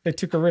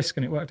took a risk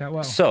and it worked out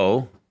well.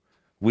 So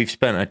we've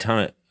spent a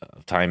ton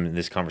of time in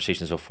this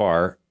conversation so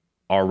far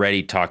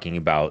already talking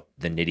about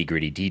the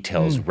nitty-gritty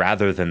details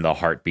rather than the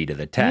heartbeat of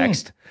the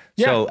text.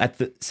 Yeah.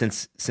 So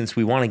since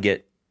we want to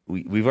get,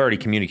 we've already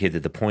communicated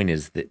that the point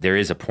is that there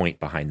is a point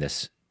behind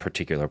this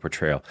particular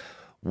portrayal.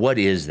 What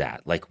is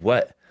that? Like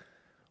what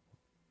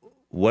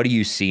do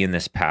you see in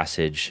this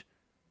passage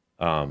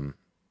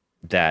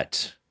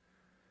that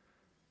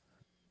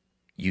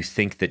you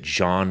think that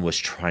John was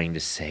trying to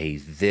say,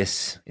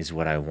 this is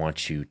what I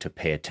want you to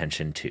pay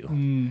attention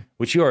to,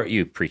 which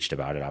you preached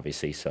about it,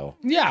 obviously. So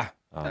yeah.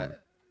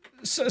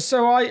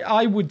 So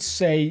I would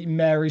say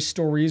Mary's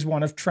story is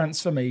one of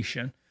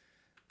transformation.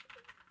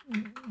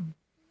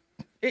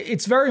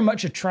 It's very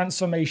much a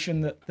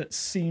transformation that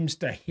seems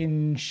to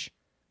hinge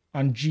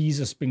on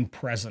Jesus being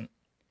present.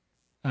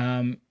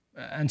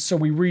 And so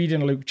we read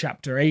in Luke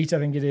chapter 8, I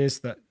think it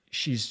is, that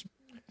she's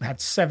had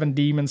 7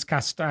 demons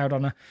cast out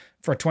on her.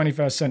 For a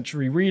 21st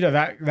century reader,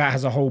 that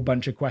has a whole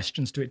bunch of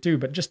questions to it too.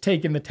 But just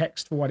taking the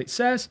text for what it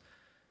says,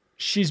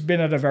 she's been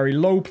at a very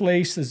low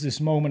place. There's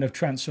this moment of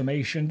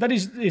transformation that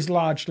is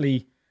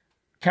largely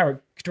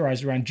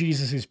characterized around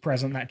Jesus is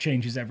present. That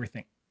changes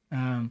everything.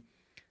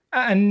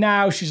 And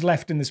now she's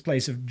left in this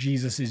place of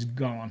Jesus is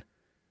gone.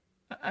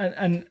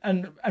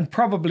 And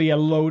probably a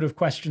load of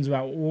questions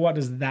about what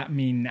does that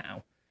mean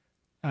now?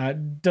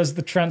 Does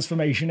the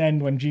transformation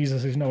end when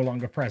Jesus is no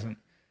longer present?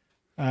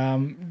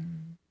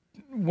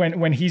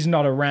 When he's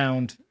not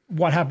around,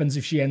 what happens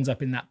if she ends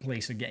up in that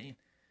place again?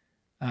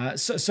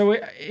 So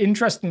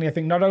interestingly, I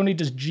think not only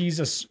does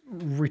Jesus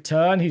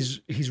return,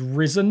 his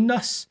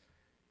risenness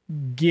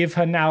give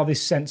her now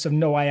this sense of,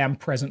 no, I am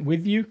present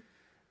with you,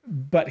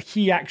 but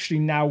he actually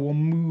now will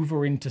move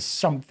her into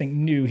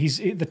something new.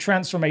 The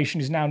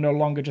transformation is now no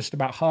longer just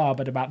about her,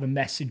 but about the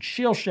message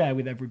she'll share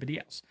with everybody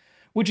else,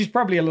 which is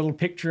probably a little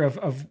picture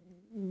of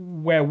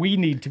where we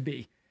need to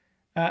be.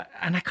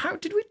 And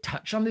did we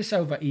touch on this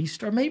over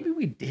Easter? Maybe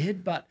we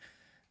did, but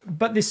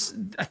this,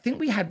 I think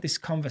we had this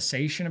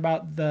conversation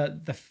about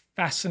the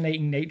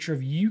fascinating nature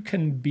of you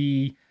can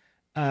be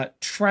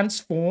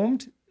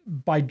transformed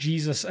by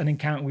Jesus, an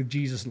encounter with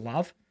Jesus'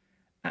 love.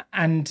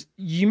 And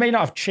you may not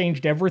have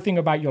changed everything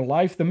about your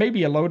life. There may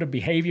be a load of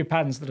behavior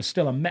patterns that are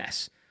still a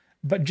mess,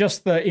 but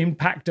just the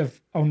impact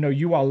of, oh no,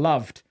 you are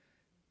loved,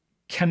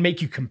 can make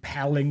you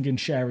compelling in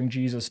sharing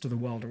Jesus to the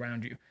world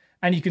around you.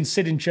 And you can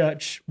sit in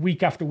church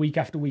week after week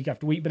after week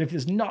after week, but if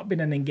there's not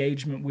been an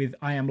engagement with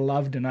I am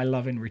loved and I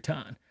love in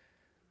return,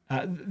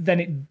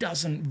 then it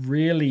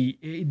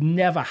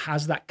never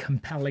has that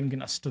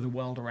compellingness to the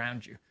world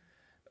around you.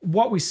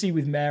 What we see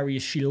with Mary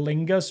is she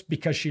lingers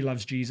because she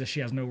loves Jesus. She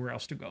has nowhere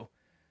else to go.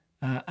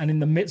 And in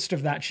the midst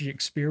of that, she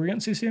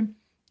experiences him.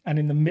 And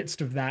in the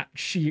midst of that,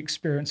 she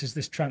experiences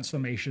this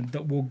transformation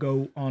that will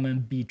go on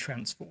and be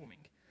transforming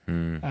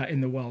in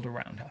the world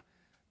around her,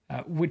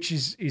 which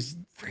is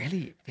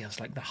really, it feels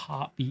like the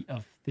heartbeat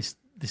of this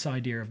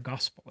idea of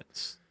gospel.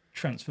 It's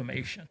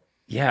transformation.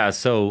 Yeah.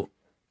 So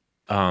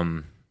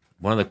one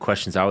of the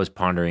questions I was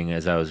pondering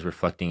as I was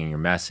reflecting on your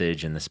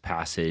message and this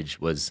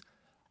passage was,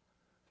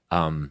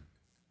 what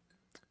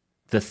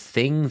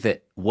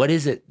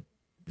is it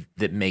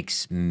that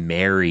makes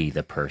Mary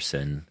the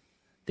person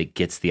that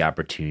gets the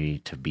opportunity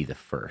to be the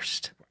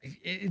first?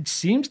 It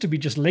seems to be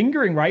just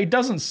lingering, right?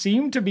 It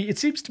seems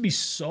to be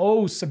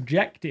so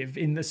subjective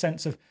in the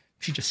sense of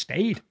she just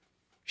stayed.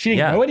 She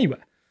didn't go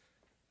anywhere.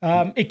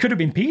 It could have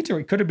been Peter,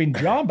 it could have been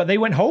John, but they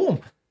went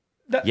home.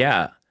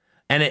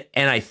 And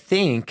I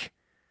think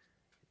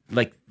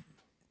like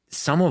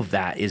some of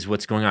that is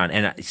what's going on.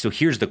 And so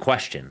here's the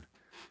question.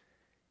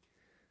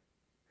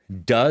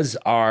 Does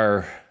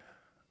our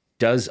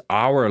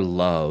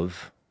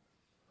love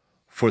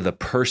for the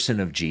person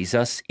of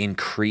Jesus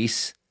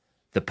increase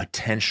the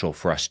potential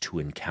for us to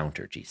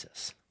encounter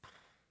Jesus?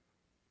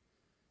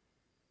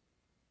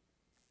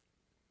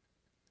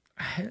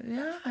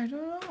 Yeah, I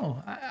don't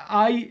know.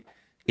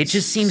 It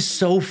just seems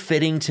so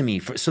fitting to me.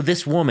 So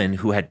this woman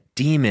who had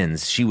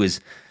demons, she was,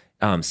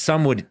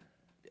 some would,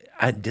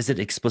 does it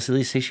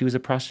explicitly say she was a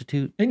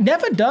prostitute? It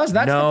never does.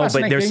 That's the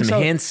fascinating but there's thing.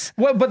 some hints.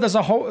 Well, but there's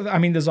a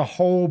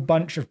whole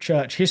bunch of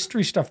church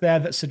history stuff there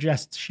that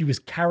suggests she was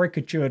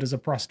caricatured as a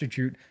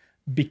prostitute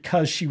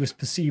because she was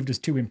perceived as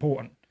too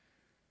important.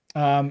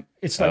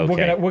 It's like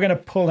we're gonna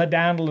pull her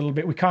down a little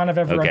bit. We can't have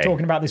everyone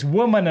talking about this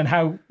woman and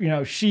how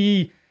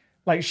she's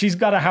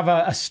got to have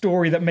a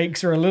story that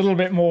makes her a little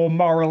bit more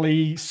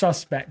morally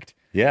suspect.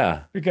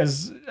 Yeah,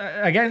 because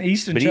again,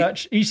 Eastern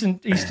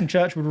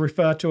Church would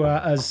refer to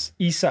her as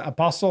Isa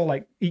Apostle,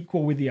 like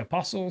equal with the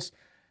apostles.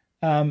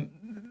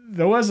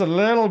 There was a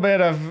little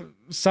bit of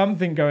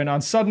something going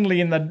on.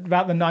 Suddenly,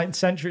 about the 9th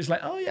century, it's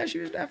like, oh yeah, she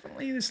was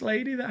definitely this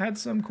lady that had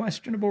some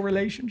questionable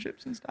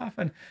relationships and stuff.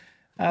 And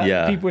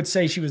people would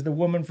say she was the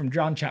woman from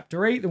John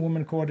chapter 8, the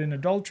woman caught in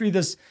adultery.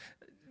 There's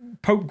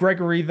Pope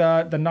Gregory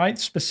the Ninth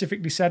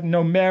specifically said,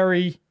 no,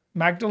 Mary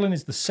Magdalene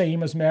is the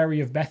same as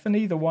Mary of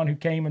Bethany, the one who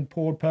came and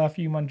poured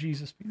perfume on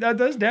Jesus.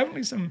 There's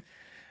definitely some...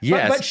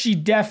 Yes. But she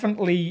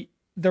definitely...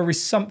 There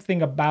is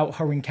something about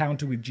her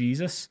encounter with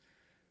Jesus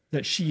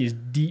that she is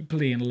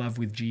deeply in love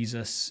with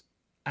Jesus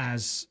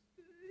as...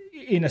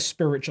 in a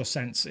spiritual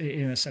sense,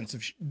 in a sense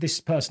of this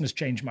person has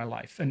changed my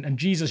life. And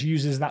Jesus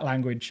uses that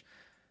language,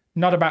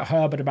 not about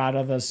her, but about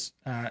others.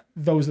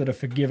 Those that are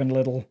forgiven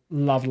little,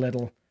 love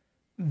little.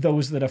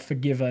 Those that are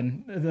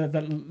forgiven,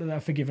 that are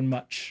forgiven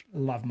much,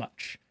 love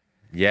much.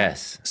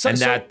 Yes.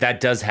 That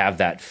does have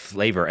that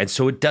flavor. And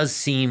so it does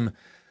seem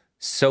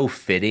so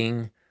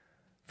fitting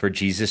for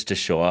Jesus to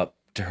show up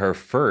to her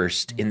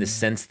first in the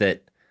sense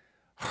that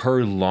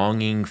her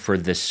longing for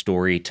this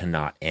story to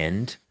not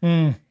end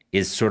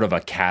is sort of a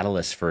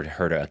catalyst for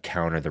her to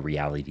encounter the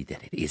reality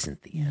that it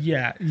isn't the end.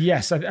 Yeah.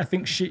 Yes. I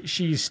think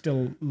she's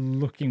still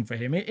looking for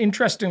him.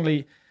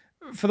 Interestingly,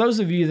 for those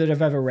of you that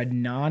have ever read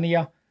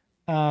Narnia,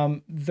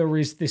 there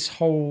is this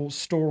whole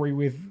story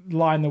with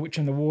Lion, the Witch,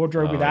 and the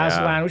Wardrobe with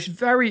Aslan, which is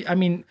very,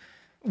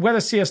 whether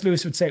C.S.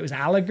 Lewis would say it was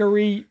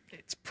allegory,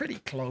 it's pretty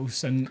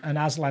close. And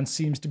Aslan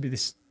seems to be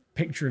this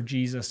picture of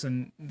Jesus,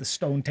 and the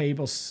Stone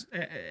Tables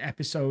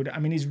episode.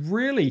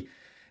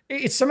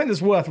 It's something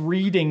that's worth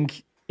reading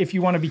if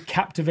you want to be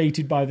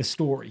captivated by the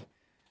story.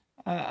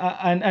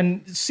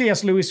 And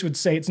C.S. Lewis would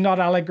say it's not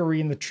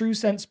allegory in the true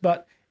sense,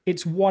 but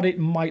it's what it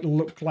might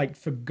look like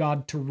for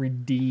God to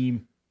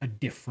redeem a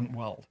different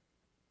world.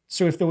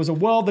 So if there was a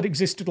world that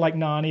existed like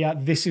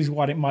Narnia, this is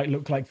what it might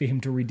look like for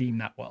him to redeem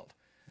that world.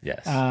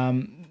 Yes.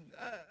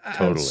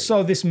 Totally.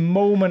 So this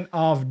moment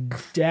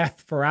of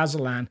death for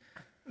Aslan,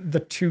 the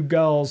two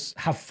girls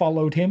have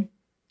followed him.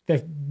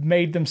 They've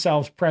made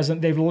themselves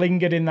present. They've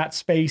lingered in that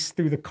space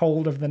through the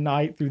cold of the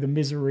night, through the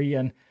misery,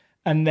 and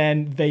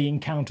then they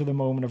encounter the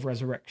moment of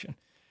resurrection.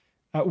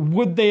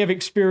 Would they have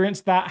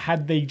experienced that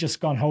had they just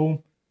gone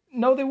home?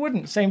 No, they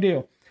wouldn't. Same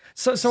deal.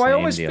 So I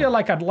always feel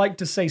like I'd like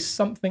to say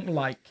something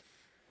like,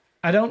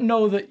 I don't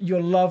know that your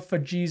love for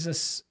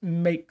Jesus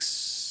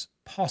makes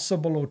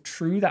possible or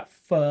true that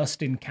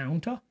first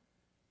encounter,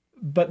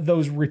 but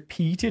those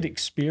repeated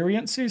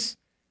experiences,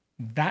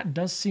 that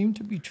does seem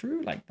to be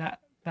true. Like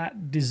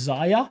that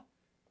desire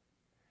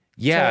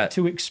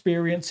to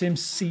experience him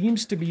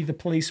seems to be the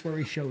place where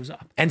he shows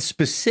up. And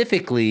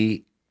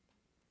specifically,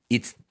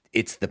 it's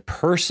the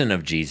person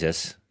of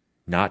Jesus,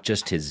 not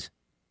just his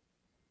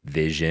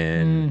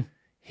vision,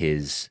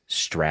 his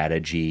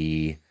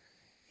strategy,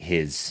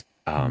 his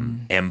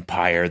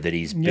empire that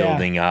he's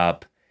building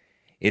up.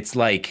 It's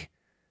like,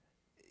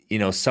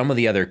 some of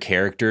the other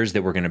characters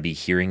that we're going to be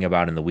hearing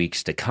about in the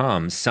weeks to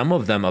come, some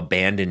of them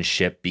abandon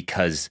ship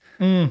because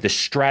the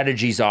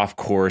strategy's off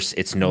course.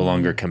 It's no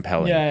longer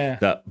compelling.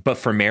 But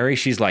for Mary,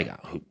 she's like,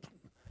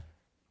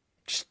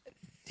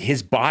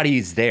 his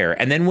body's there.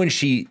 And then when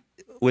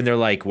they're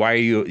like, why are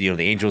you,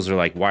 the angels are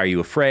like, why are you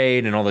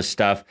afraid? And all this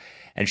stuff.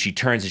 And she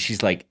turns and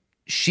she's like,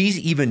 she's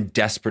even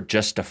desperate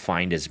just to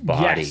find his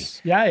body.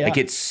 Yes. Yeah. Like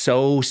it's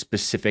so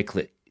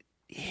specifically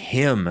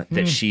him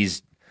that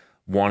she's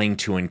wanting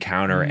to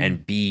encounter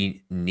and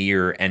be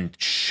near and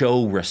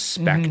show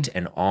respect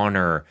and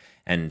honor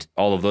and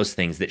all of those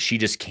things that she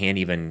just can't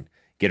even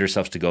get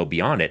herself to go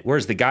beyond it.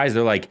 Whereas the guys,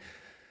 they're like,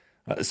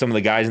 some of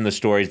the guys in the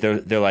stories,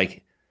 they're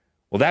like,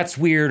 well, that's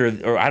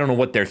weird, or I don't know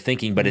what they're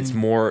thinking, but it's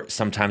more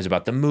sometimes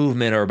about the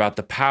movement or about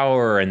the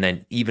power, and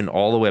then even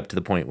all the way up to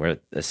the point where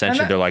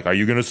essentially they're like, are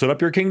you going to set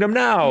up your kingdom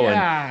now?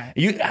 Yeah.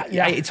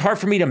 And it's hard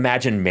for me to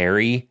imagine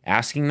Mary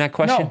asking that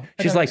question. No,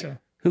 she's like,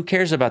 who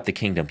cares about the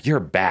kingdom? You're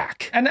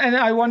back. And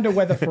I wonder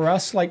whether for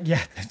us,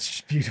 that's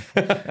just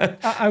beautiful.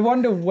 I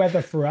wonder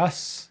whether for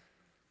us,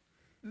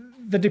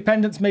 the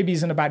dependence maybe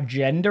isn't about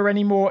gender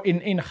anymore.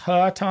 In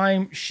her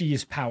time, she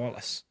is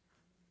powerless.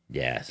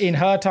 Yes. In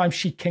her time,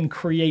 she can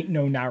create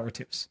no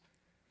narratives.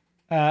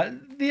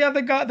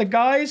 The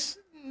guys,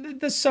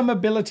 there's some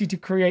ability to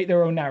create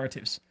their own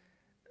narratives.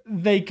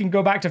 They can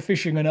go back to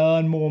fishing and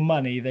earn more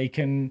money. They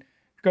can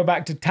go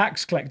back to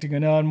tax collecting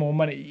and earn more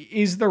money.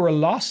 Is there a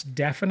loss?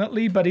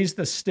 Definitely. But is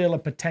there still a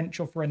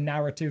potential for a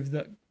narrative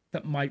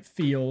that might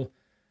feel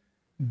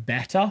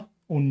better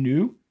or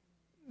new?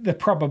 There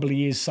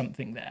probably is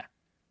something there.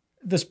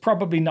 There's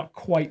probably not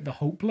quite the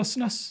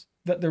hopelessness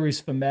that there is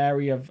for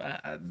Mary of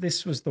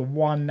this was the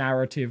one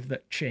narrative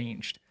that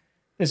changed.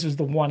 This was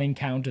the one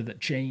encounter that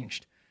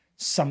changed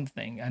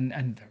something, and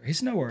there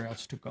is nowhere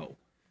else to go.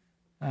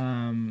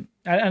 And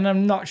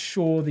I'm not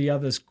sure the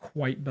others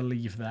quite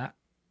believe that.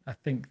 I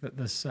think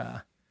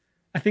that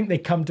I think they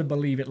come to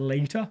believe it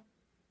later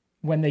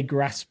when they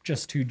grasp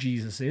just who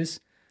Jesus is.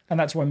 And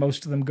that's why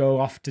most of them go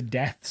off to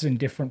deaths in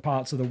different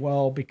parts of the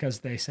world, because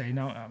they say,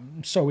 no,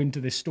 I'm so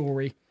into this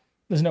story,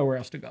 there's nowhere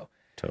else to go.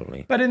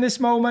 Totally. But in this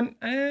moment,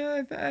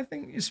 I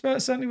think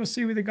certainly we'll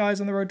see with the guys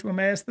on the road to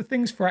Emmaus, the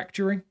thing's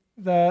fracturing.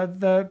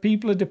 The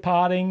people are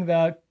departing.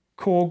 The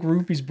core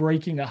group is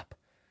breaking up.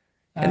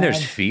 And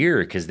there's fear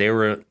because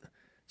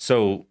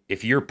so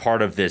if you're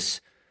part of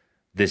this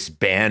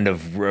band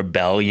of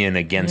rebellion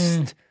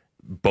against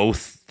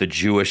both the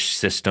Jewish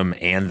system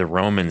and the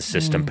Roman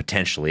system,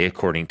 potentially,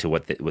 according to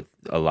what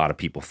a lot of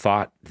people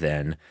thought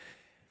then,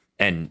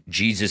 and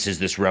Jesus is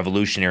this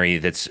revolutionary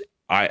that's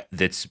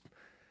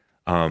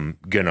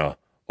gonna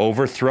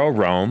overthrow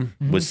Rome,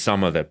 was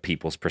some of the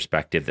people's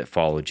perspective that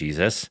followed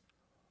Jesus.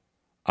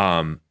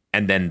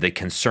 And then the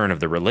concern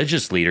of the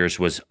religious leaders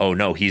was, oh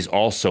no, he's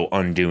also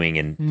undoing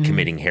and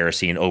committing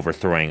heresy and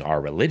overthrowing our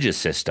religious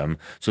system.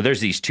 So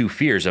there's these two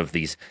fears of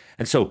these.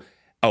 And so,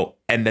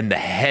 and then the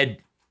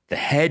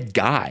head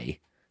guy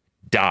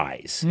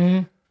dies.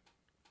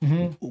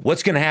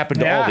 What's going to happen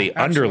to all the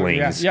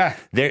underlings? Yeah.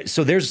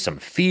 So there's some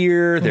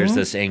fear. There's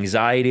this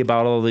anxiety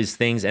about all these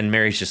things. And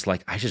Mary's just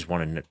like,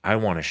 I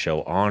want to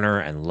show honor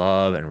and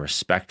love and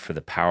respect for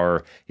the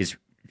power.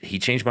 He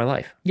changed my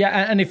life. Yeah,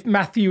 and if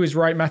Matthew is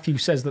right, Matthew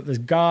says that there's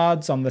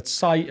guards on the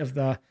site of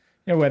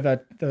where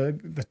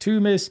the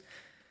tomb is.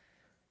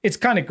 It's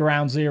kind of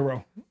ground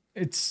zero.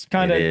 It's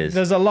kind of,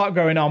 there's a lot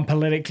going on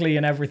politically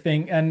and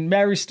everything. And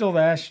Mary's still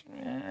there.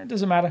 It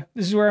doesn't matter.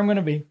 This is where I'm going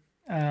to be.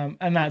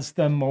 And that's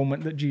the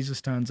moment that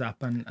Jesus turns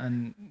up.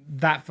 And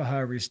that for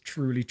her is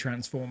truly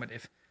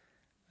transformative.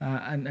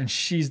 And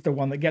she's the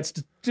one that gets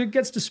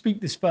to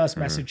speak this first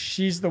message.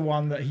 She's the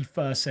one that he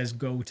first says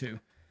go to.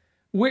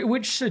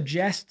 Which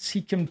suggests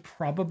he can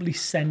probably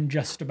send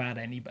just about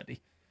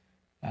anybody.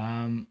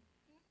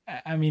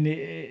 I mean,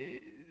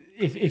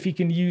 if he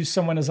can use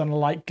someone as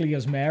unlikely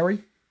as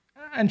Mary,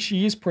 and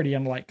she is pretty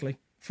unlikely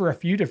for a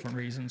few different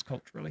reasons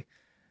culturally,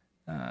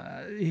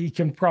 he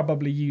can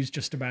probably use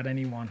just about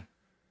anyone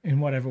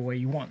in whatever way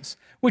he wants,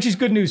 which is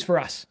good news for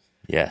us.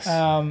 Yes,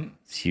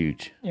 it's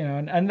huge.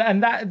 And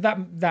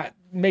that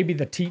maybe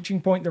the teaching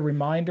point, the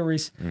reminder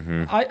is,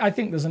 I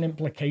think there's an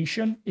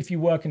implication if you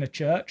work in a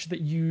church that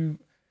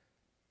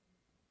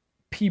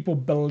people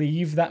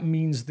believe that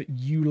means that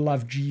you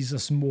love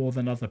Jesus more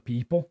than other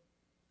people.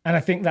 And I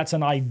think that's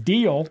an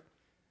ideal,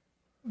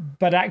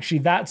 but actually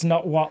that's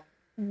not what,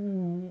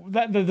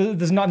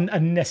 there's not a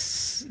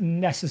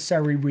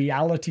necessary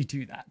reality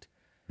to that.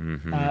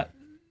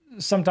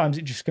 Sometimes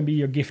it just can be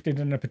you're gifted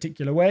in a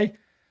particular way.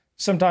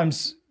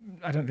 Sometimes,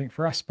 I don't think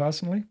for us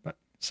personally, but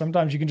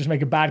Sometimes you can just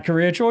make a bad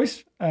career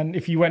choice. And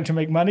if you went to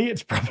make money,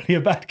 it's probably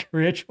a bad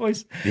career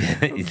choice.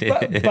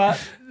 but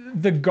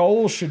the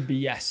goal should be,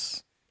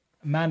 yes,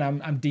 man,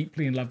 I'm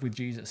deeply in love with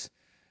Jesus.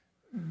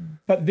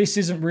 But this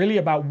isn't really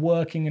about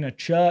working in a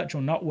church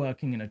or not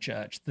working in a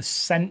church. The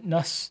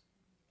sentness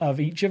of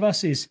each of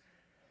us is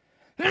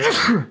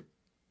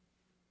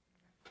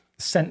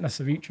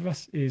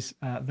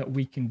that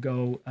we can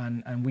go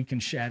and we can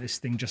share this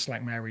thing just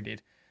like Mary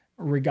did,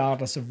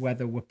 regardless of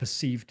whether we're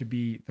perceived to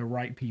be the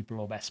right people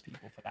or best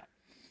people for that.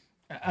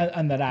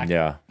 And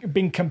that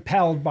being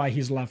compelled by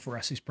his love for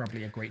us is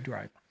probably a great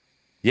driver.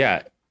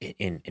 Yeah.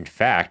 In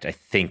fact, I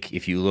think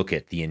if you look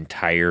at the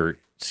entire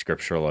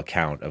scriptural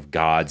account of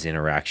God's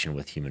interaction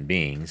with human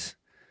beings,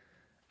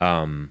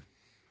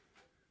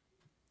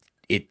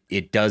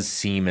 it does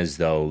seem as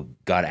though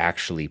God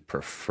actually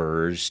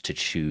prefers to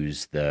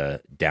choose the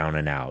down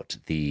and out,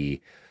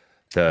 the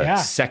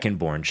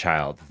second-born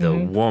child, the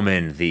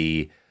woman,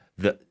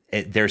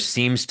 there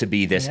seems to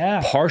be this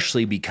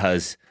partially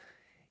because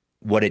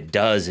what it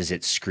does is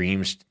it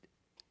screams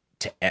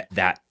to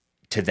that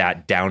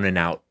down and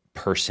out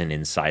person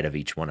inside of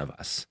each one of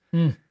us.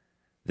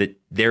 That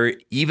they're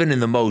even in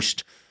the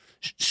most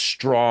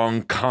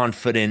strong,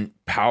 confident,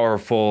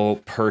 powerful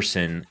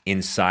person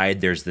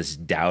inside, there's this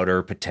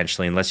doubter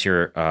potentially, unless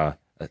you're,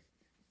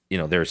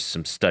 there's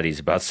some studies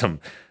about some,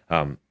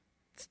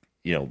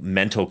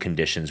 mental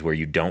conditions where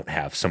you don't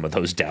have some of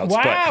those doubts.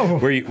 Wow.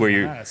 But where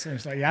you it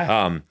seems like,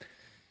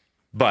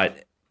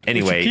 but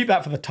anyway. We should keep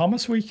that for the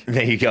Thomas week.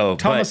 There you go.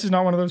 Thomas is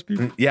not one of those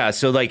people. Yeah.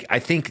 So I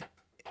think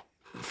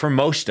for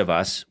most of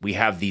us, we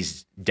have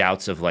these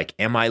doubts of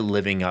am I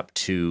living up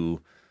to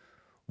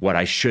what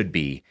I should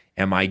be?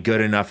 Am I good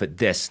enough at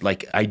this?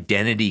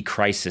 Identity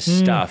crisis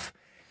stuff.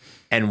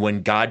 And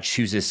when God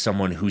chooses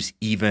someone who's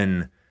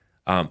even,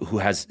 who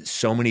has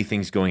so many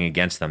things going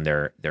against them,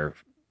 their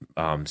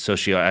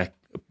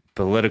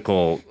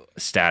socio-political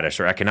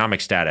status or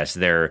economic status,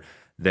 their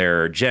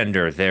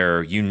gender,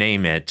 their you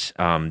name it,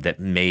 that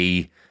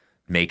may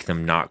make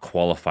them not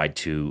qualified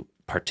to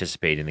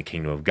participate in the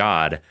kingdom of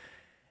God,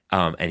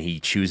 and he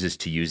chooses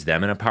to use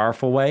them in a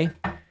powerful way,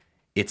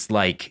 it's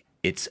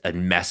a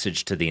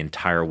message to the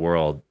entire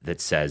world that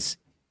says,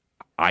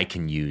 I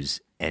can use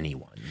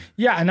anyone.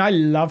 Yeah, and I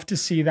love to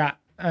see that.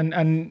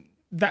 And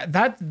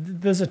that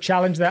there's a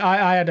challenge there.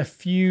 I had a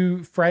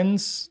few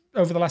friends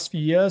over the last few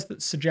years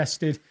that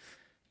suggested,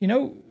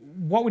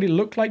 what would it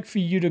look like for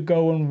you to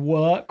go and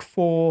work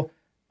for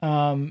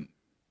what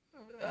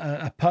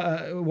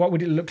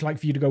would it look like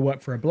for you to go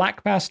work for a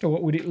black pastor?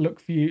 What would it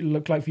look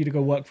like for you to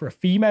go work for a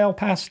female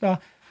pastor?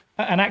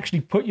 And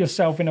actually put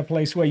yourself in a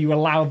place where you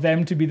allow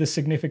them to be the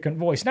significant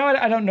voice. Now,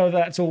 I don't know that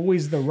that's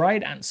always the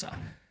right answer,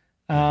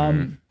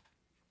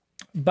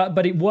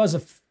 but it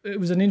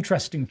was an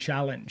interesting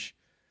challenge.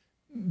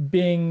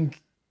 Being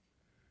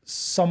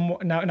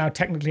now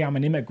technically I'm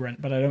an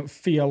immigrant, but I don't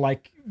feel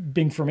like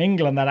being from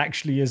England that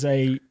actually is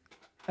a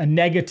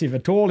negative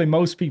at all in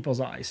most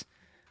people's eyes.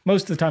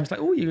 Most of the time, it's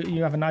like, oh,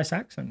 you have a nice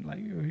accent.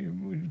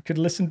 We could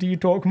listen to you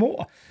talk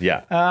more.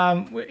 Yeah.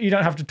 You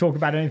don't have to talk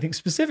about anything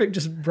specific.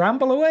 Just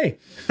ramble away.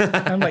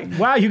 I'm like,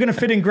 wow, you're going to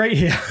fit in great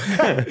here.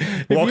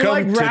 If you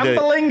like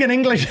rambling and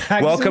English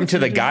accents. Welcome to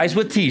the Guys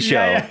with Tea show.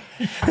 Yeah.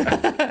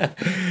 I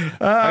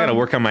got to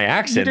work on my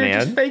accent,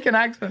 man. Just fake an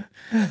accent.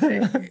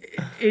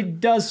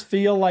 It does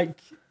feel like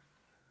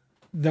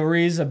there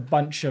is a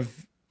bunch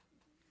of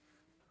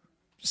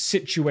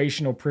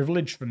situational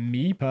privilege for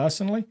me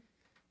personally.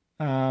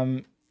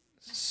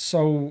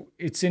 So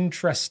it's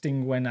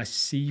interesting when I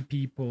see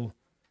people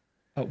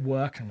at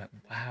work and I'm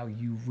like, wow,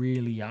 you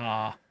really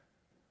are.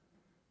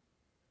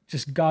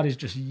 God is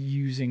just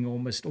using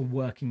almost or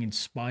working in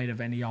spite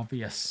of any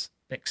obvious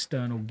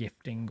external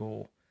gifting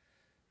or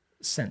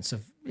sense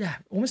of,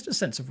 almost a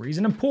sense of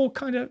reason. And Paul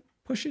kind of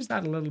pushes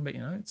that a little bit,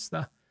 it's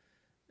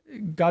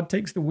God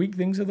takes the weak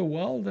things of the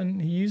world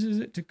and he uses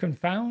it to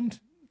confound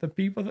the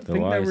people that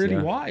think they're really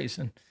wise.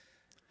 And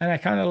I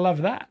kind of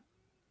love that.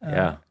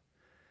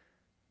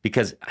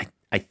 Because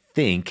I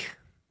think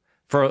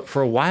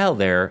for a while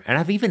there, and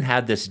I've even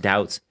had this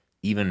doubts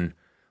even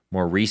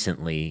more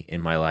recently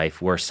in my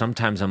life, where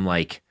sometimes I'm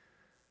like,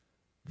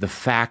 the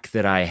fact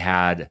that I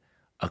had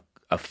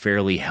a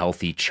fairly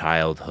healthy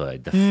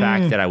childhood, the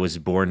fact that I was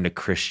born to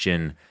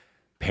Christian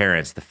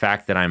parents, the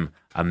fact that I'm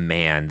a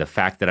man, the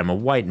fact that I'm a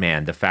white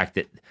man, the fact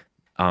that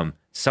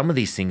some of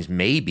these things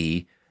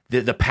maybe,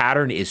 the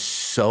pattern is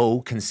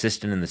so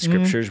consistent in the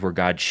scriptures where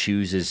God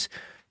chooses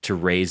to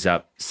raise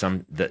up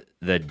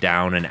the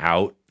down and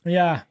out.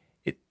 Yeah.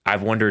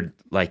 I've wondered,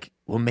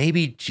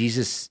 maybe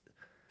Jesus,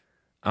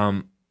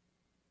 there's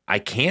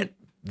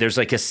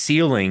a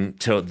ceiling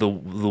to the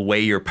way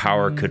your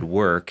power could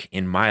work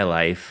in my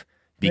life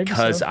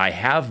because I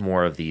have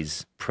more of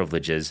these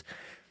privileges.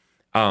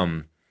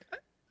 And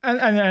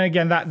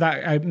again,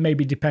 that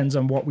maybe depends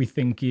on what we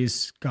think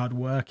is God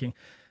working.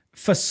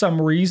 For some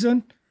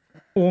reason,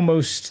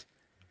 almost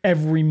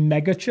every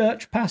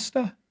megachurch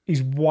pastor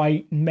is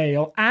white,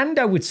 male, and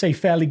I would say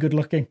fairly good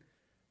looking,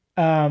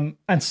 and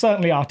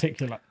certainly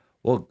articulate.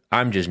 Well,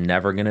 I'm just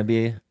never going to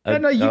be a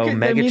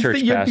mega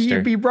church pastor.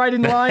 You'd be right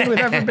in line with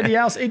everybody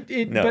else.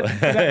 No.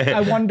 But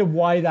I wonder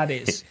why that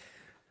is.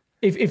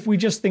 If we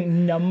just think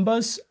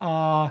numbers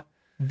are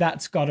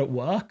that's God at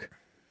work,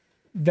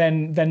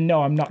 then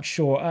no, I'm not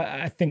sure.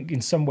 I think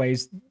in some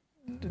ways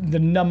the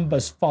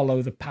numbers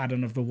follow the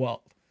pattern of the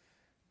world.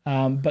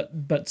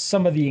 But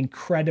some of the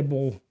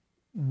incredible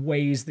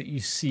ways that you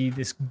see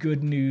this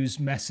good news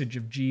message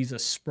of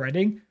Jesus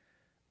spreading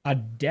are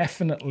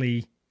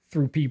definitely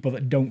through people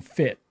that don't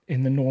fit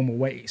in the normal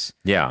ways.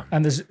 Yeah.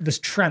 And there's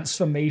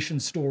transformation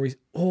stories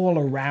all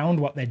around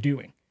what they're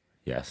doing.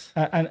 Yes.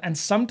 And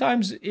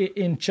sometimes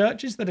in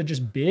churches that are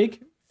just big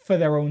for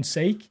their own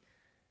sake,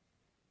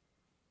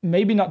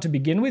 maybe not to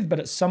begin with, but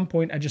at some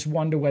point I just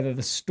wonder whether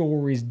the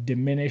stories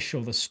diminish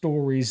or the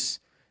stories...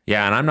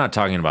 Yeah, and I'm not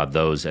talking about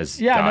those as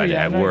God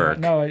at work.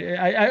 No,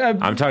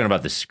 I'm talking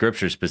about the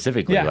scripture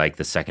specifically, like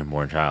the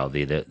second-born child,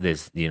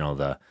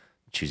 the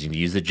choosing to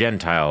use the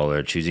Gentile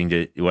or choosing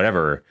to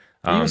whatever.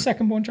 Are you a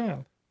second-born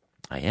child?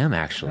 I am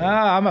actually.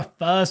 I'm a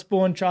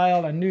first-born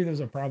child. I knew there was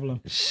a problem.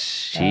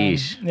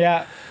 Sheesh.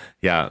 Yeah.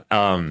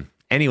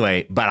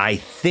 Anyway, but I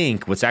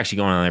think what's actually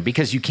going on there,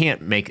 because you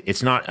can't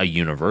it's not a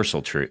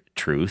universal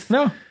truth.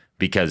 No.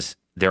 Because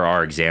there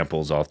are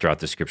examples all throughout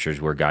the scriptures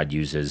where God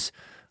uses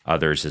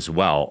others as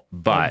well.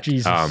 But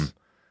Jesus.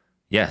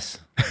 Yes.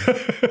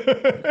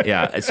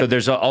 Yeah. So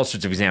there's all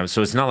sorts of examples.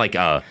 So it's not like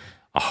a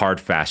hard,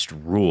 fast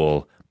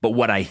rule. But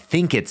what I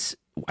think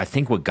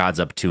what God's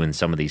up to in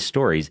some of these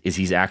stories is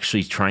he's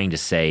actually trying to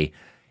say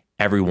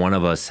every one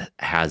of us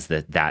has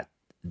that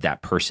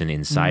person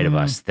inside of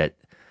us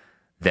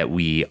that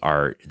we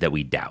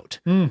doubt.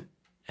 And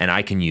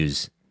I can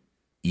use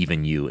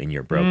even you in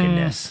your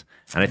brokenness.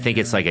 And I think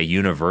it's like a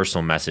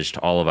universal message to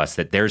all of us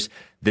that there's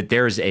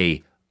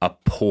a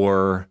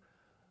poor,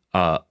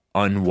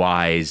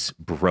 unwise,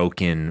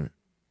 broken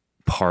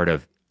part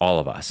of all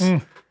of us.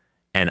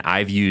 And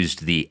I've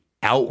used the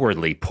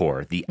outwardly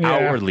poor, the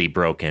outwardly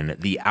broken,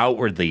 the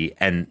outwardly,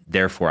 and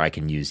therefore I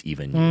can use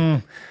even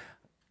you.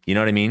 You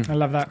know what I mean? I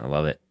love that. I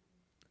love it.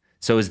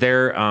 So is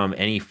there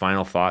any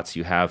final thoughts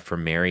you have for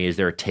Mary? Is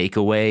there a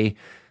takeaway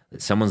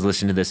that someone's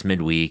listening to this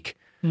midweek?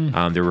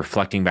 They're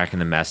reflecting back in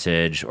the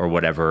message or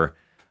whatever.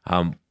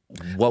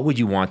 What would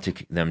you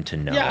want them to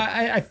know?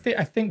 Yeah,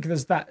 I think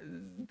there's that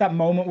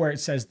moment where it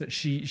says that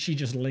she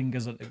just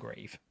lingers at the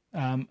grave.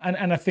 And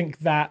I think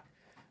that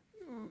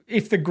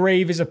if the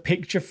grave is a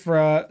picture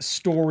for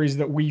stories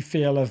that we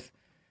feel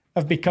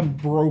have become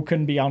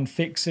broken beyond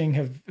fixing,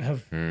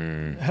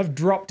 have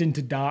dropped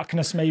into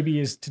darkness, maybe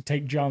is to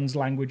take John's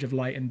language of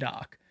light and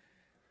dark.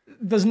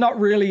 There's not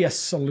really a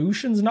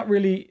solution, there's not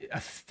really a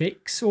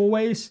fix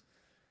always.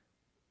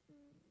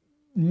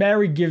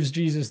 Mary gives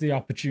Jesus the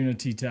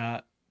opportunity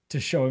to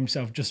show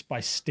himself just by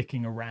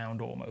sticking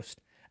around almost.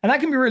 And that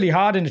can be really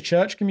hard in a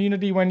church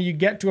community when you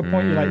get to a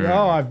point you're like,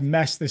 oh, I've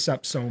messed this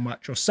up so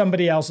much, or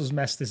somebody else has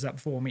messed this up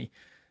for me.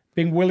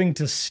 Being willing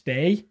to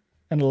stay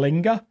and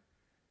linger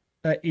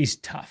is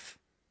tough.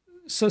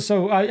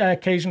 So I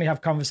occasionally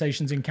have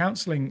conversations in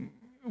counseling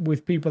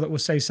with people that will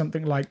say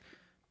something like,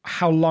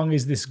 how long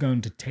is this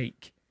going to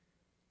take?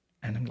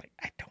 And I'm like,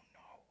 I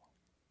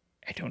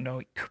don't know.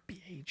 It could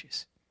be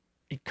ages.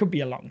 It could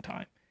be a long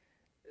time.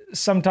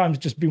 Sometimes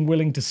just being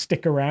willing to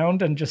stick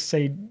around and just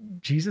say,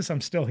 Jesus,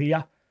 I'm still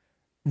here,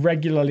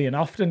 regularly and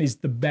often is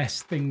the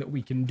best thing that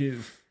we can do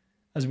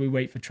as we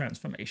wait for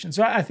transformation.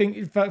 So I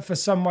think for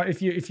someone,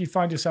 if you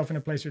find yourself in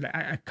a place where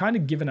I've kind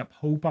of given up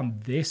hope on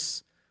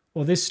this,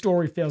 or this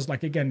story feels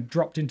like, again,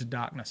 dropped into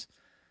darkness,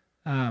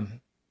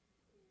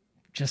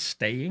 just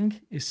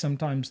staying is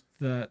sometimes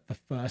the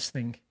first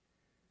thing.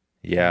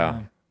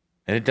 Yeah.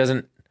 And it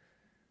doesn't,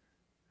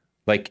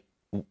 like,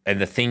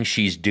 and the thing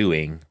she's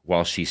doing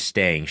while she's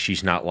staying,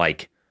 she's not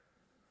like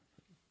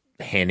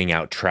handing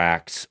out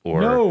tracts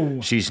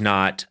or she's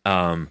not,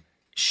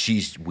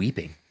 she's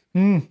weeping.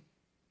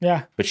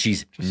 Yeah. But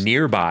she's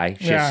nearby.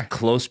 She has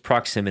close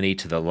proximity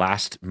to the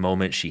last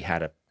moment she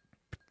had a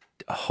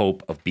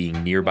hope of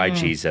being nearby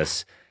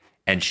Jesus,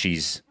 and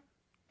she's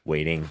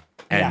waiting.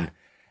 And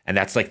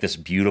that's like this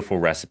beautiful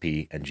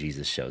recipe, and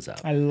Jesus shows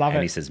up. I love it.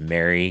 And he says,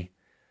 Mary,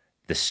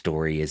 the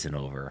story isn't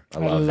over. I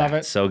love that.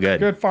 It. So good.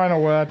 Good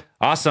final word.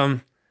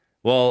 Awesome.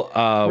 Well,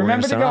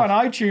 remember to go on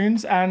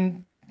iTunes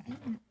and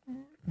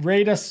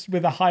rate us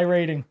with a high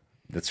rating.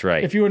 That's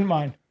right. If you wouldn't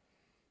mind.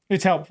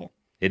 It's helpful.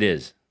 It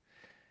is.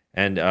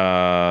 And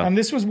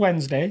this was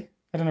Wednesday.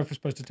 I don't know if we're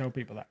supposed to tell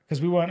people that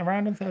because we weren't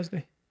around on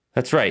Thursday.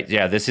 That's right.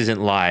 Yeah, this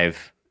isn't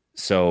live.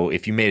 So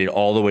if you made it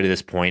all the way to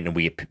this point and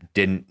we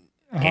didn't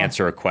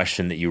answer a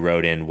question that you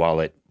wrote in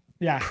while it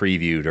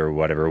previewed or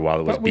whatever,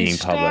 while it was being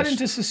published. We're starting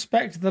to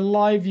suspect the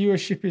live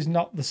viewership is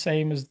not the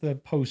same as the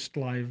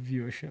post-live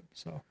viewership.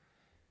 So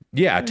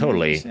yeah,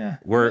 totally. Yeah.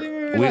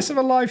 We're less of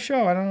a live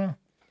show. I don't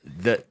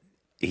know.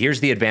 Here's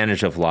the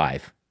advantage of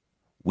live.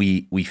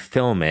 We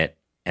film it,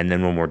 and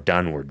then when we're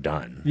done, we're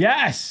done.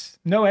 Yes.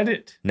 No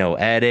edit. No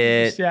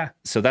edit. Yeah.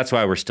 So that's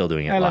why we're still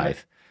doing it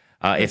live.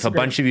 If a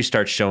bunch of you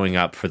start showing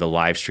up for the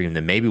live stream,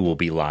 then maybe we'll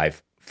be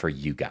live for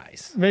you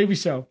guys. Maybe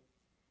so.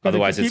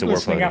 Otherwise, it's a war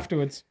listening clothing.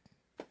 afterwards.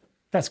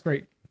 That's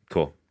great.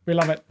 Cool. We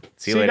love it.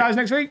 See you later. guys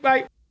next week.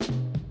 Bye.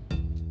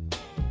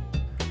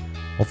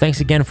 Well,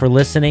 thanks again for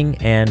listening,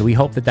 and we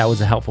hope that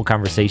was a helpful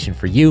conversation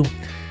for you.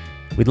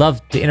 We'd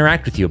love to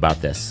interact with you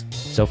about this.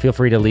 So feel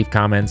free to leave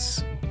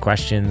comments,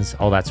 questions,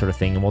 all that sort of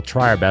thing, and we'll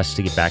try our best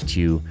to get back to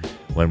you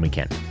when we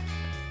can.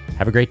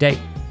 Have a great day.